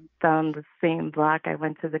uncles down the same block. I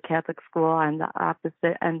went to the Catholic school on the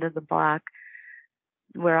opposite end of the block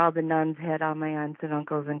where all the nuns had all my aunts and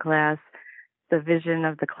uncles in class. The vision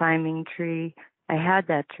of the climbing tree, I had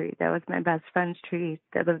that tree. That was my best friend's tree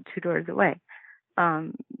that lived 2 doors away.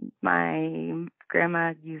 My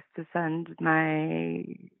grandma used to send my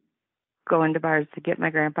go into bars to get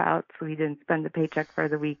my grandpa out so he didn't spend the paycheck for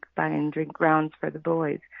the week buying drink rounds for the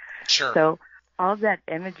boys. Sure. So all of that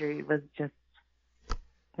imagery was just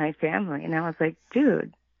my family. And I was like,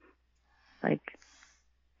 dude, like,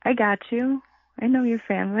 I got you. I know your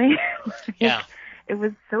family. Yeah. It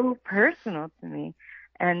was so personal to me.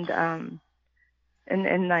 And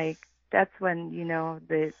like, that's when, you know,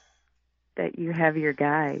 that you have your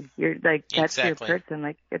guy. You're like, that's Exactly. your person.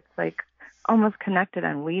 Like, it's like almost connected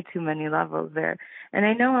on way too many levels there. And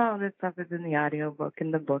I know all this stuff is in the audiobook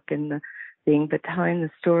and the book and the thing, but telling the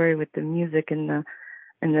story with the music and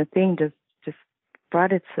the thing just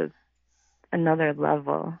brought it to another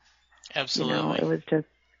level. Absolutely. You know, it was just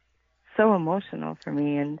so emotional for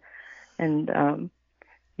me. And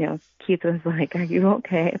you know, Keith was like, "Are you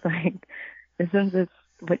okay? Like, isn't this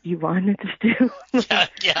what you wanted to do?"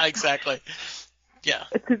 Yeah, exactly. Yeah.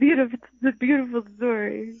 It's a beautiful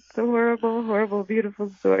story. It's a horrible, horrible, beautiful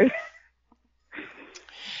story.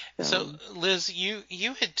 So, Liz, you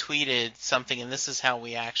had tweeted something, and this is how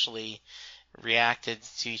we actually reacted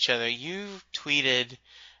to each other. You tweeted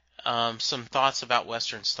some thoughts about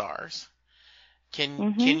Western Stars.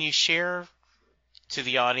 Can you share to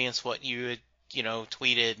the audience what you had,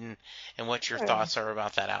 tweeted and what your thoughts are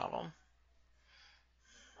about that album?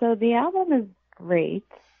 So the album is great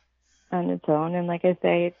on its own, and like I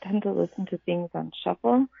say, I tend to listen to things on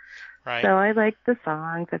shuffle. Right. So I liked the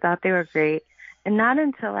songs. I thought they were great. And not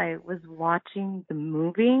until I was watching the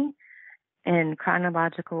movie in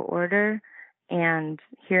chronological order and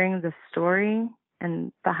hearing the story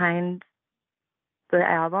and behind the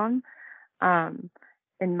album,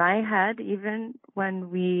 in my head, even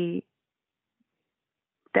when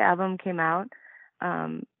the album came out,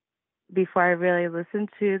 before I really listened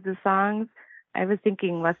to the songs, I was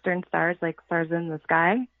thinking Western Stars, like Stars in the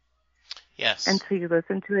Sky. Yes. Until you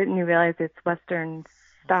listen to it and you realize it's Western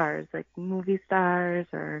stars, like movie stars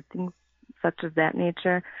or things such as that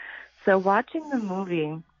nature. So watching the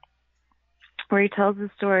movie where he tells the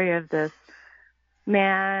story of this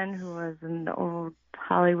man who was an old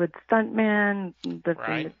Hollywood stuntman, lived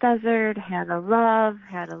in the desert, had a love,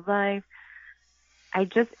 had a life, I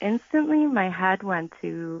just instantly, my head went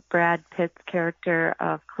to Brad Pitt's character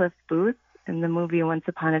of Cliff Booth in the movie Once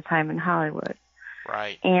Upon a Time in Hollywood.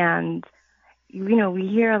 Right. And, you know, we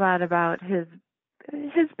hear a lot about his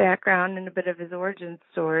background and a bit of his origin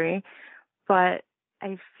story, but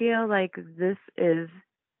I feel like this is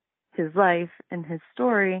his life and his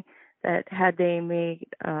story, that had they made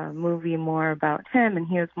a movie more about him and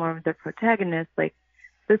he was more of the protagonist, like,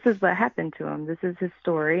 this is what happened to him. This is his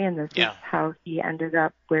story, and this is how he ended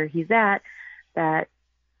up where he's at, that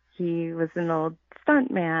he was an old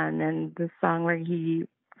stuntman, and the song where he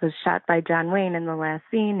was shot by John Wayne in the last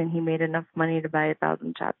scene, and he made enough money to buy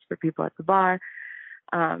 1,000 shots for people at the bar.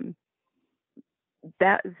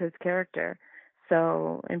 That is his character.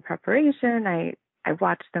 So in preparation, I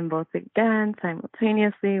watched them both again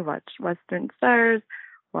simultaneously, watched Western Stars,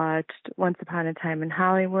 watched Once Upon a Time in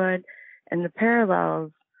Hollywood, and the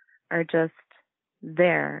parallels are just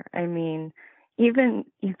there. I mean, even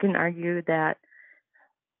you can argue that,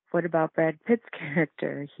 what about Brad Pitt's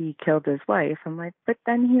character? He killed his wife. I'm like, but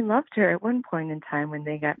then he loved her at one point in time when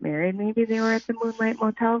they got married. Maybe they were at the Moonlight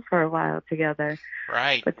Motel for a while together.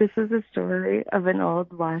 Right. But this is a story of an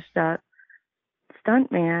old, washed-up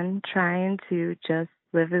stuntman trying to just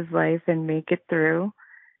live his life and make it through.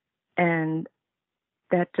 And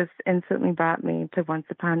that just instantly brought me to Once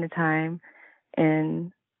Upon a Time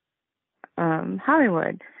in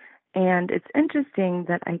Hollywood. And it's interesting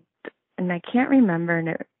that I can't remember,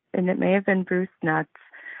 and it may have been Bruce Nuts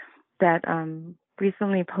that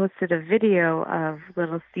recently posted a video of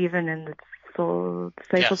Little Steven and the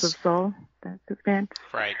Disciples of Soul. that's his band,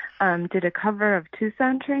 Right. did a cover of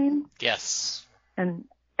Tucson Train. Yes. And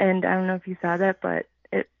I don't know if you saw that, but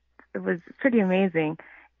it was pretty amazing.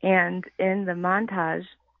 And in the montage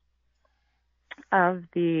of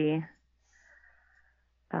the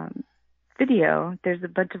video, there's a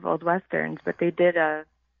bunch of old westerns, but they did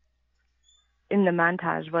in the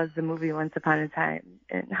montage was the movie Once Upon a Time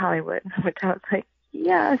in Hollywood, which I was like,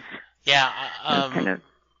 yes. Yeah. It was kind of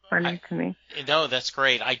funny to me. No, that's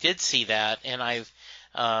great. I did see that, and I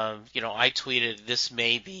tweeted this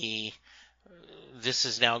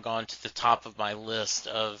has now gone to the top of my list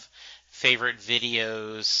of favorite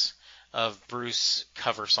videos of Bruce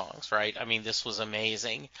cover songs, right? I mean, this was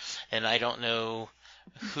amazing, and I don't know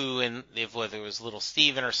whether it was Little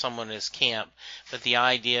Steven or someone in his camp, but the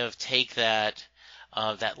idea of take that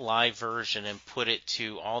live version and put it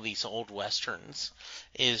to all these old westerns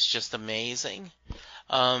is just amazing.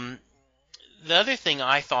 The other thing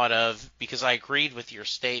I thought of, because I agreed with your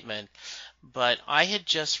statement, but I had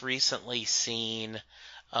just recently seen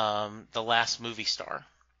The Last Movie Star,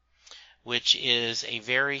 which is a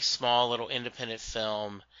very small little independent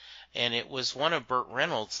film, and it was one of Burt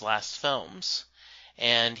Reynolds' last films.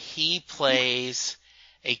 And he plays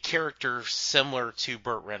a character similar to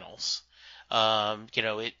Burt Reynolds.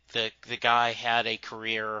 The guy had a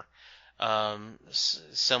career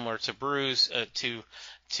similar to Bruce, to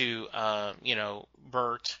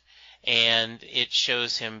Burt, and it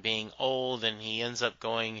shows him being old, and he ends up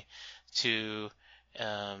going to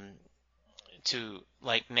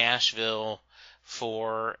like Nashville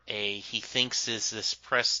for he thinks is this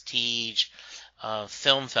prestige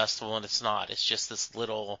film festival, and it's not. It's just this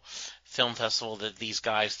little film festival that these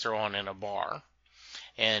guys throw on in a bar,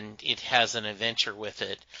 and it has an adventure with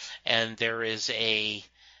it, and there is a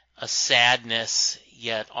sadness,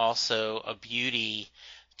 yet also a beauty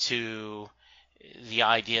to the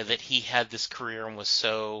idea that he had this career and was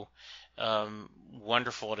so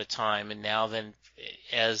wonderful at a time, and now then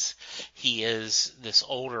as he is this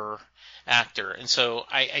older actor. And so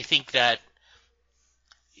I think that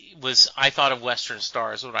I thought of Western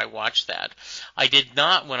Stars when I watched that. I did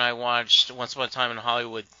not, when I watched Once Upon a Time in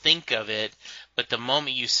Hollywood, think of it, but the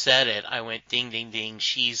moment you said it, I went ding, ding, ding,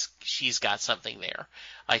 she's got something there.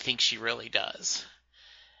 I think she really does.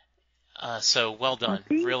 So well done.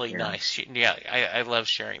 Really nice. Yeah, I love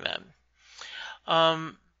sharing that.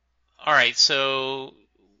 All right, so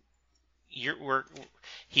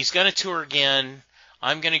he's going to tour again.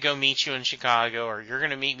 I'm going to go meet you in Chicago, or you're going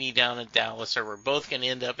to meet me down in Dallas, or we're both going to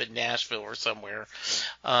end up in Nashville or somewhere.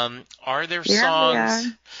 Are there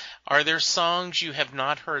songs you have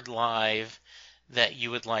not heard live that you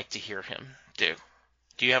would like to hear him do?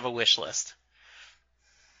 Do you have a wish list?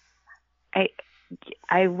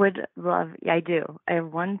 I would love. I do. I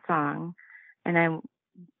have one song, and it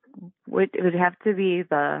would have to be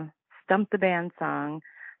the Stump the Band song,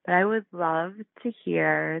 but I would love to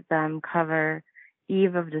hear them cover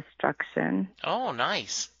Eve of Destruction. Oh,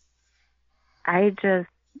 nice. I just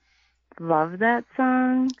love that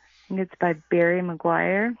song. I think it's by Barry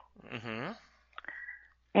McGuire. Mm-hmm.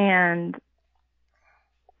 And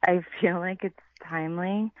I feel like it's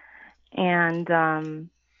timely. And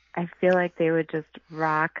I feel like they would just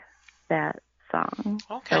rock that song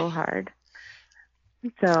so hard.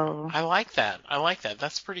 So I like that.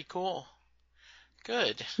 That's pretty cool.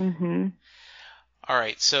 Good. Mm-hmm. All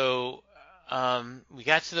right, so we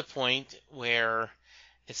got to the point where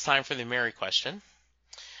it's time for the Mary question.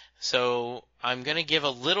 So I'm going to give a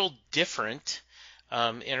little different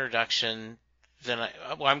introduction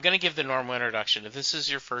I'm going to give the normal introduction. If this is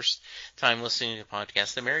your first time listening to the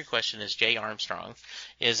podcast, the Mary question is Jay Armstrong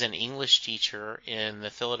is an English teacher in the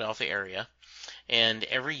Philadelphia area, and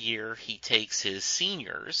every year he takes his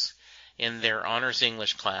seniors in their honors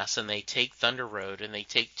English class, and they take Thunder Road, and they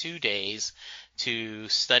take 2 days to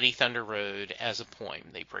study Thunder Road as a poem.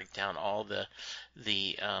 They break down all the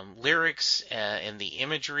lyrics and the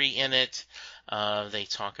imagery in it. They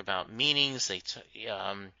talk about meanings.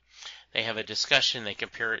 They have a discussion. They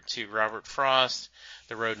compare it to Robert Frost,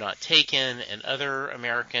 The Road Not Taken, and other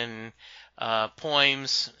American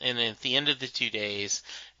poems. And at the end of the 2 days,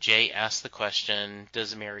 Jay asks the question,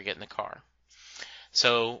 does Mary get in the car?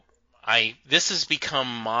 So this has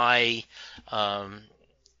become my,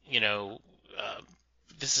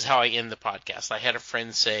 this is how I end the podcast. I had a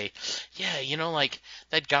friend say, yeah, like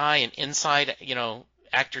that guy in Inside,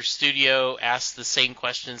 Actors Studio asks the same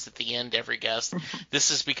questions at the end, every guest. This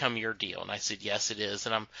has become your deal. And I said, yes, it is.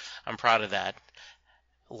 And I'm proud of that.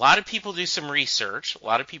 A lot of people do some research. A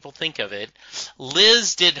lot of people think of it.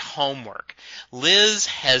 Liz did homework. Liz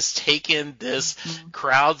has taken this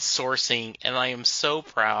crowdsourcing, and I am so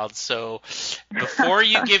proud. So before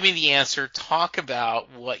you give me the answer, talk about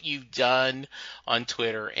what you've done on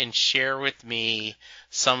Twitter and share with me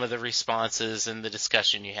some of the responses and the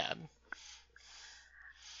discussion you had.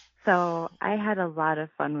 So I had a lot of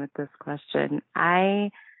fun with this question.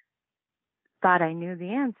 I thought I knew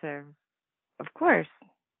the answer. Of course.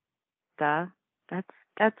 Duh. That's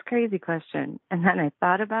a crazy question. And then I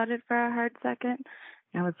thought about it for a hard second.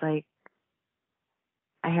 And I was like,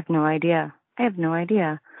 I have no idea.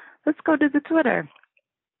 Let's go to the Twitter.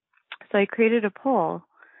 So I created a poll,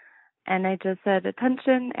 and I just said,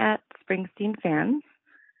 attention at Springsteen fans.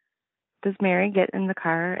 Does Mary get in the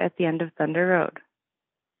car at the end of Thunder Road?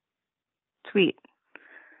 Tweet.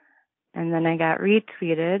 And then I got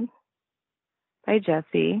retweeted by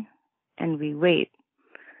Jesse, and we wait.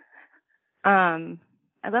 I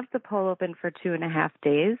left the poll open for 2.5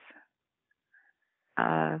 days.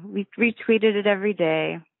 We retweeted it every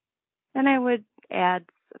day. Then I would add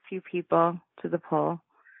a few people to the poll.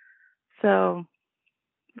 So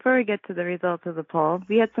before we get to the results of the poll,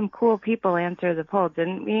 we had some cool people answer the poll,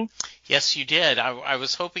 didn't we? Yes, you did. I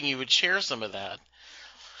was hoping you would share some of that.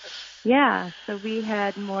 Yeah, so we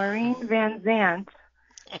had Maureen Van Zant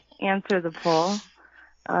answer the poll.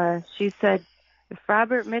 She said, if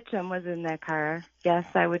Robert Mitchum was in that car, yes,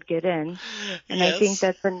 I would get in. And Yes. I think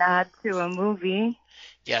that's a nod to a movie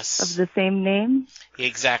Yes. of the same name.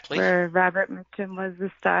 Exactly. Where Robert Mitchum was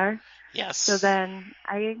the star. Yes. So then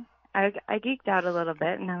I geeked out a little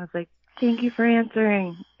bit, and I was like, thank you for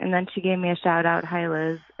answering. And then she gave me a shout out, hi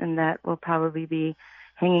Liz, and that will probably be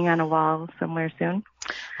hanging on a wall somewhere soon.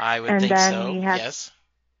 I would and think then so, we had yes.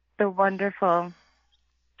 The wonderful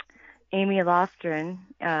Amy Lofgren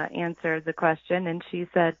answered the question, and she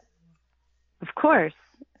said, of course,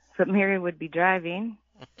 but Mary would be driving,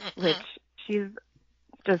 which she's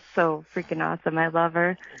just so freaking awesome. I love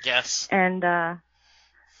her. Yes. And the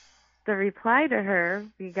reply to her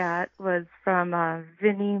we got was from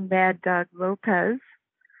Vinny Mad Dog Lopez,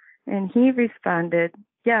 and he responded,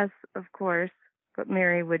 yes, of course, but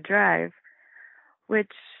Mary would drive,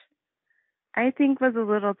 which I think was a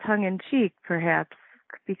little tongue-in-cheek, perhaps,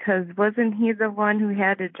 because wasn't he the one who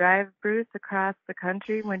had to drive Bruce across the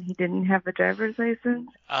country when he didn't have a driver's license?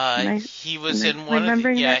 He was in one of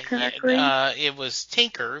the, that correctly? It was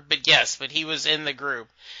Tinker, but yes, but he was in the group.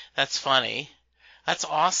 That's funny. That's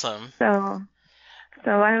awesome. So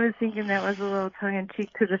I was thinking that was a little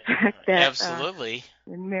tongue-in-cheek to the fact that Absolutely.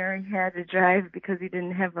 Mary had to drive because he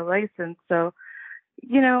didn't have a license. So,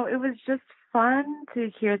 it was just fun to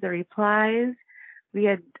hear the replies. We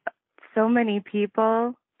had so many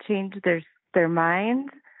people change their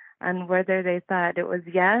minds on whether they thought it was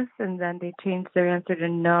yes, and then they changed their answer to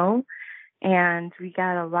no. And we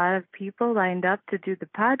got a lot of people lined up to do the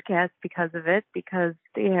podcast because of it, because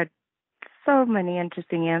they had so many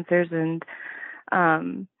interesting answers. And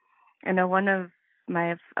I know one of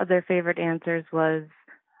my other favorite answers was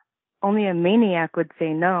only a maniac would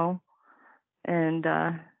say no. And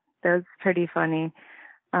that was pretty funny.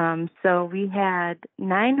 So we had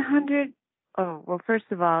 900. Oh, well, first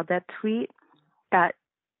of all, that tweet got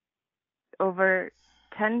over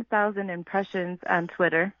 10,000 impressions on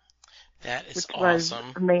Twitter. That is which awesome.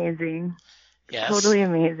 Was amazing. Yes. Totally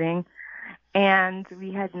amazing. And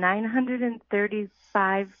we had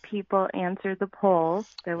 935 people answer the poll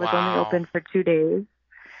that was only open for 2 days.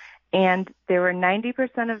 And there were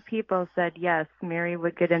 90% of people said yes, Mary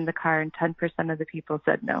would get in the car, and 10% of the people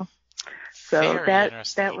said no. So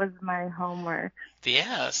that was my homework.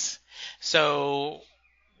 Yes. So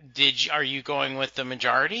are you going with the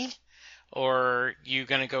majority, or are you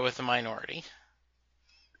going to go with the minority?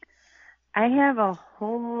 I have a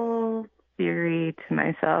whole theory to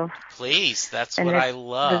myself. Please, that's what I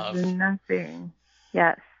love. There's nothing.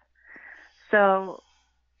 Yes. So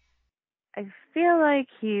I feel like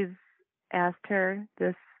he's asked her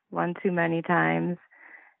this one too many times,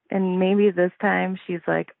 and maybe this time she's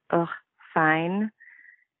like, ugh, fine,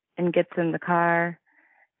 and gets in the car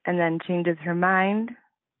and then changes her mind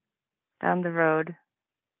down the road,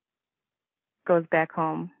 goes back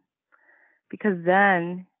home. Because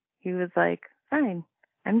then he was like, fine,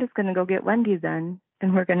 I'm just going to go get Wendy then,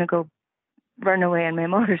 and we're going to go run away on my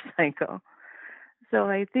motorcycle. So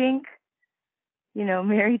I think,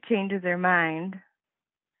 Mary changes her mind,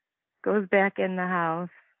 goes back in the house,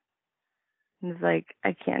 and is like,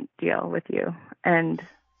 I can't deal with you. And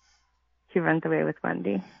he runs away with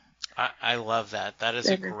Wendy. I love that. That is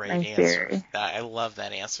a great answer. I love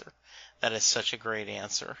that answer. That is such a great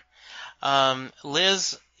answer.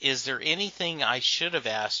 Liz, is there anything I should have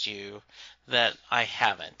asked you that I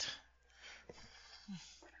haven't?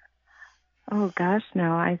 Oh gosh,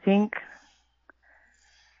 no. I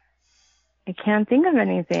can't think of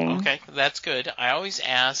anything. Okay, that's good. I always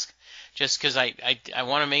ask just because I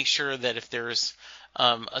want to make sure that if there's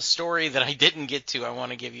a story that I didn't get to, I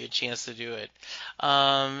want to give you a chance to do it.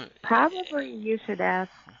 Probably you should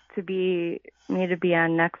ask me to be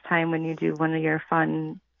on next time when you do one of your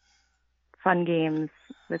fun games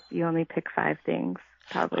with you only pick 5 things.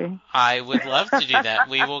 Probably. I would love to do that.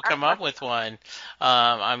 We will come up with one.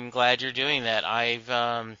 I'm glad you're doing that.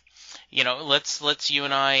 Let's you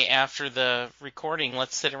and I, after the recording,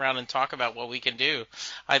 let's sit around and talk about what we can do.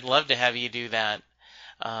 I'd love to have you do that.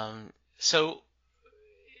 So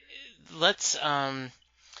let's,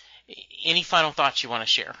 any final thoughts you want to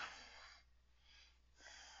share?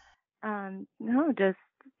 No, just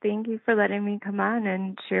thank you for letting me come on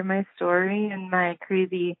and share my story and my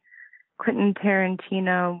crazy Quentin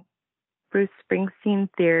Tarantino, Bruce Springsteen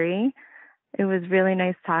theory. It was really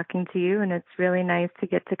nice talking to you, and it's really nice to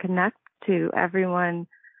get to connect to everyone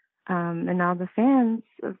and all the fans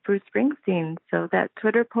of Bruce Springsteen. So that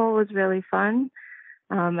Twitter poll was really fun.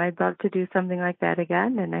 I'd love to do something like that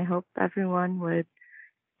again, and I hope everyone would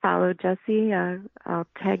follow Jesse. I'll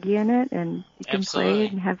tag you in it, and you can play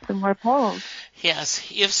and have some more polls.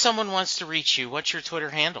 Yes. If someone wants to reach you, what's your Twitter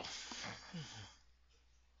handle?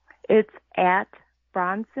 It's at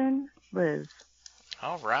Bronson Liz.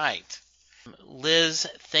 All right. Liz,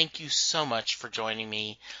 thank you so much for joining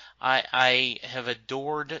me. I have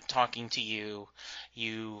adored talking to you.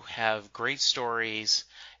 You have great stories,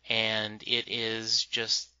 and it is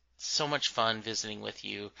just so much fun visiting with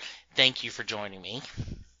you. Thank you for joining me.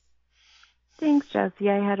 Thanks, Jesse.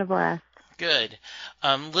 I had a blast. Good.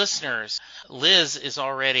 Listeners, Liz is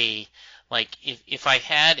already, like, if I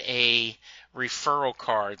had a referral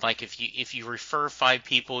card, like if you refer 5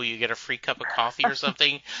 people, you get a free cup of coffee or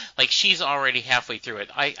something, like she's already halfway through it.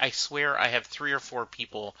 I swear I have 3 or 4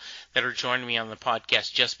 people that are joining me on the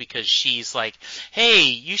podcast just because she's like, hey,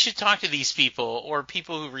 you should talk to these people, or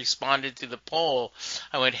people who responded to the poll.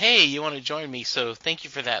 I went, hey, you want to join me? So thank you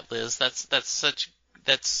for that, Liz. That's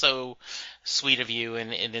so sweet of you,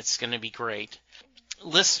 and it's going to be great.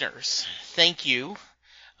 Listeners, thank you.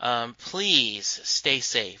 Please stay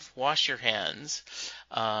safe. Wash your hands.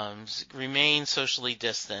 Remain socially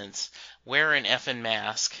distanced. Wear an effing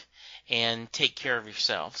mask. And take care of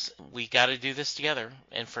yourselves. We got to do this together.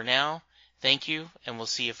 And for now, thank you, and we'll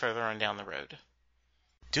see you further on down the road.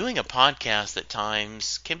 Doing a podcast at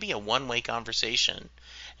times can be a one-way conversation,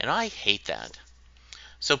 and I hate that.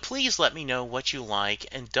 So please let me know what you like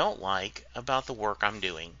and don't like about the work I'm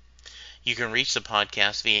doing. You can reach the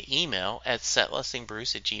podcast via email at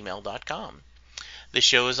setlistingbruce@gmail.com. The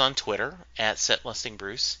show is on Twitter at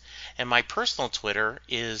setlistingbruce, and my personal Twitter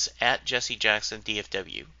is at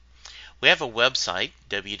jessejacksondfw. We have a website,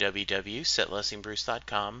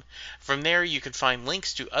 www.setlistingbruce.com. From there, you can find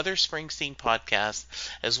links to other Springsteen podcasts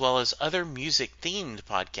as well as other music-themed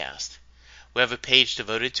podcasts. We have a page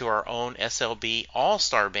devoted to our own SLB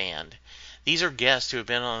All-Star Band. These are guests who have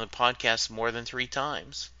been on the podcast more than 3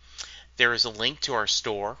 times. There is a link to our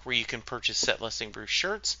store where you can purchase Set Listing Bruce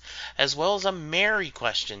shirts, as well as a Merry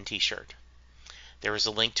Question t-shirt. There is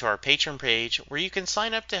a link to our Patreon page where you can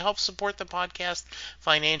sign up to help support the podcast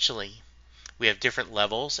financially. We have different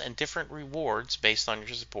levels and different rewards based on your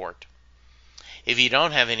support. If you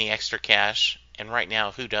don't have any extra cash, and right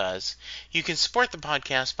now who does, you can support the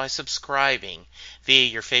podcast by subscribing via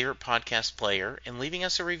your favorite podcast player and leaving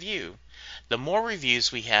us a review. The more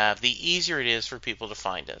reviews we have, the easier it is for people to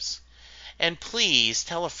find us. And please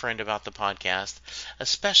tell a friend about the podcast,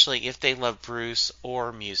 especially if they love Bruce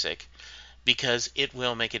or music, because it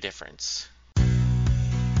will make a difference.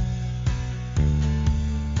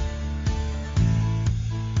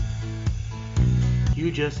 You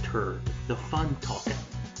just heard the fun-talking,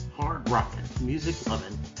 hard-rocking,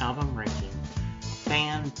 music-loving, album-ranking,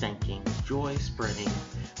 fan-thinking, joy-spreading,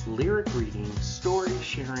 lyric-reading,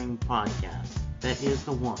 story-sharing podcast that is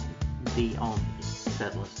the one, the only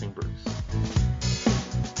Set Listing Bruce.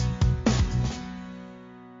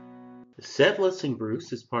 Set Listing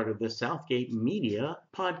Bruce is part of the Southgate Media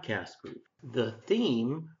podcast group. The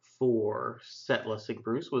theme for Set Listing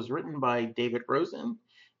Bruce was written by David Rosen,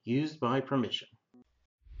 used by permission.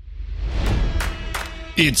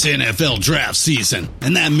 It's NFL draft season,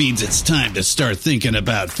 and that means it's time to start thinking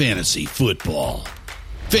about fantasy football.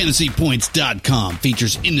 FantasyPoints.com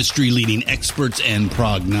features industry-leading experts and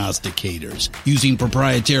prognosticators using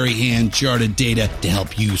proprietary hand-charted data to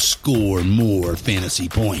help you score more fantasy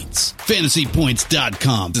points.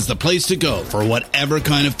 FantasyPoints.com is the place to go for whatever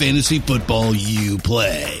kind of fantasy football you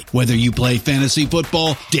play. Whether you play fantasy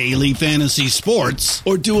football, daily fantasy sports,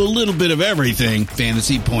 or do a little bit of everything,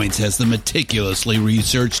 Fantasy Points has the meticulously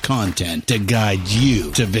researched content to guide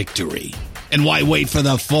you to victory. And why wait for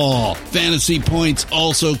the fall? Fantasy Points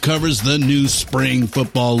also covers the new spring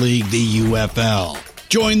football league, the UFL.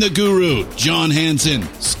 Join the guru, John Hansen,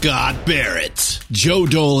 Scott Barrett, Joe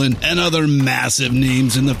Dolan, and other massive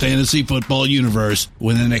names in the fantasy football universe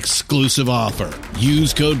with an exclusive offer.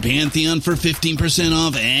 Use code Pantheon for 15%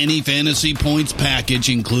 off any Fantasy Points package,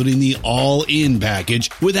 including the all-in package,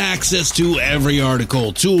 with access to every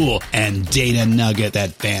article, tool, and data nugget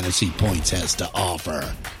that Fantasy Points has to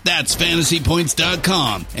offer. That's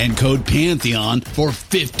FantasyPoints.com and code Pantheon for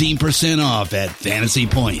 15% off at Fantasy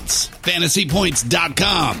Points.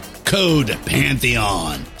 FantasyPoints.com, code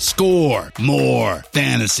Pantheon. Score more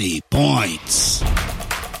fantasy points.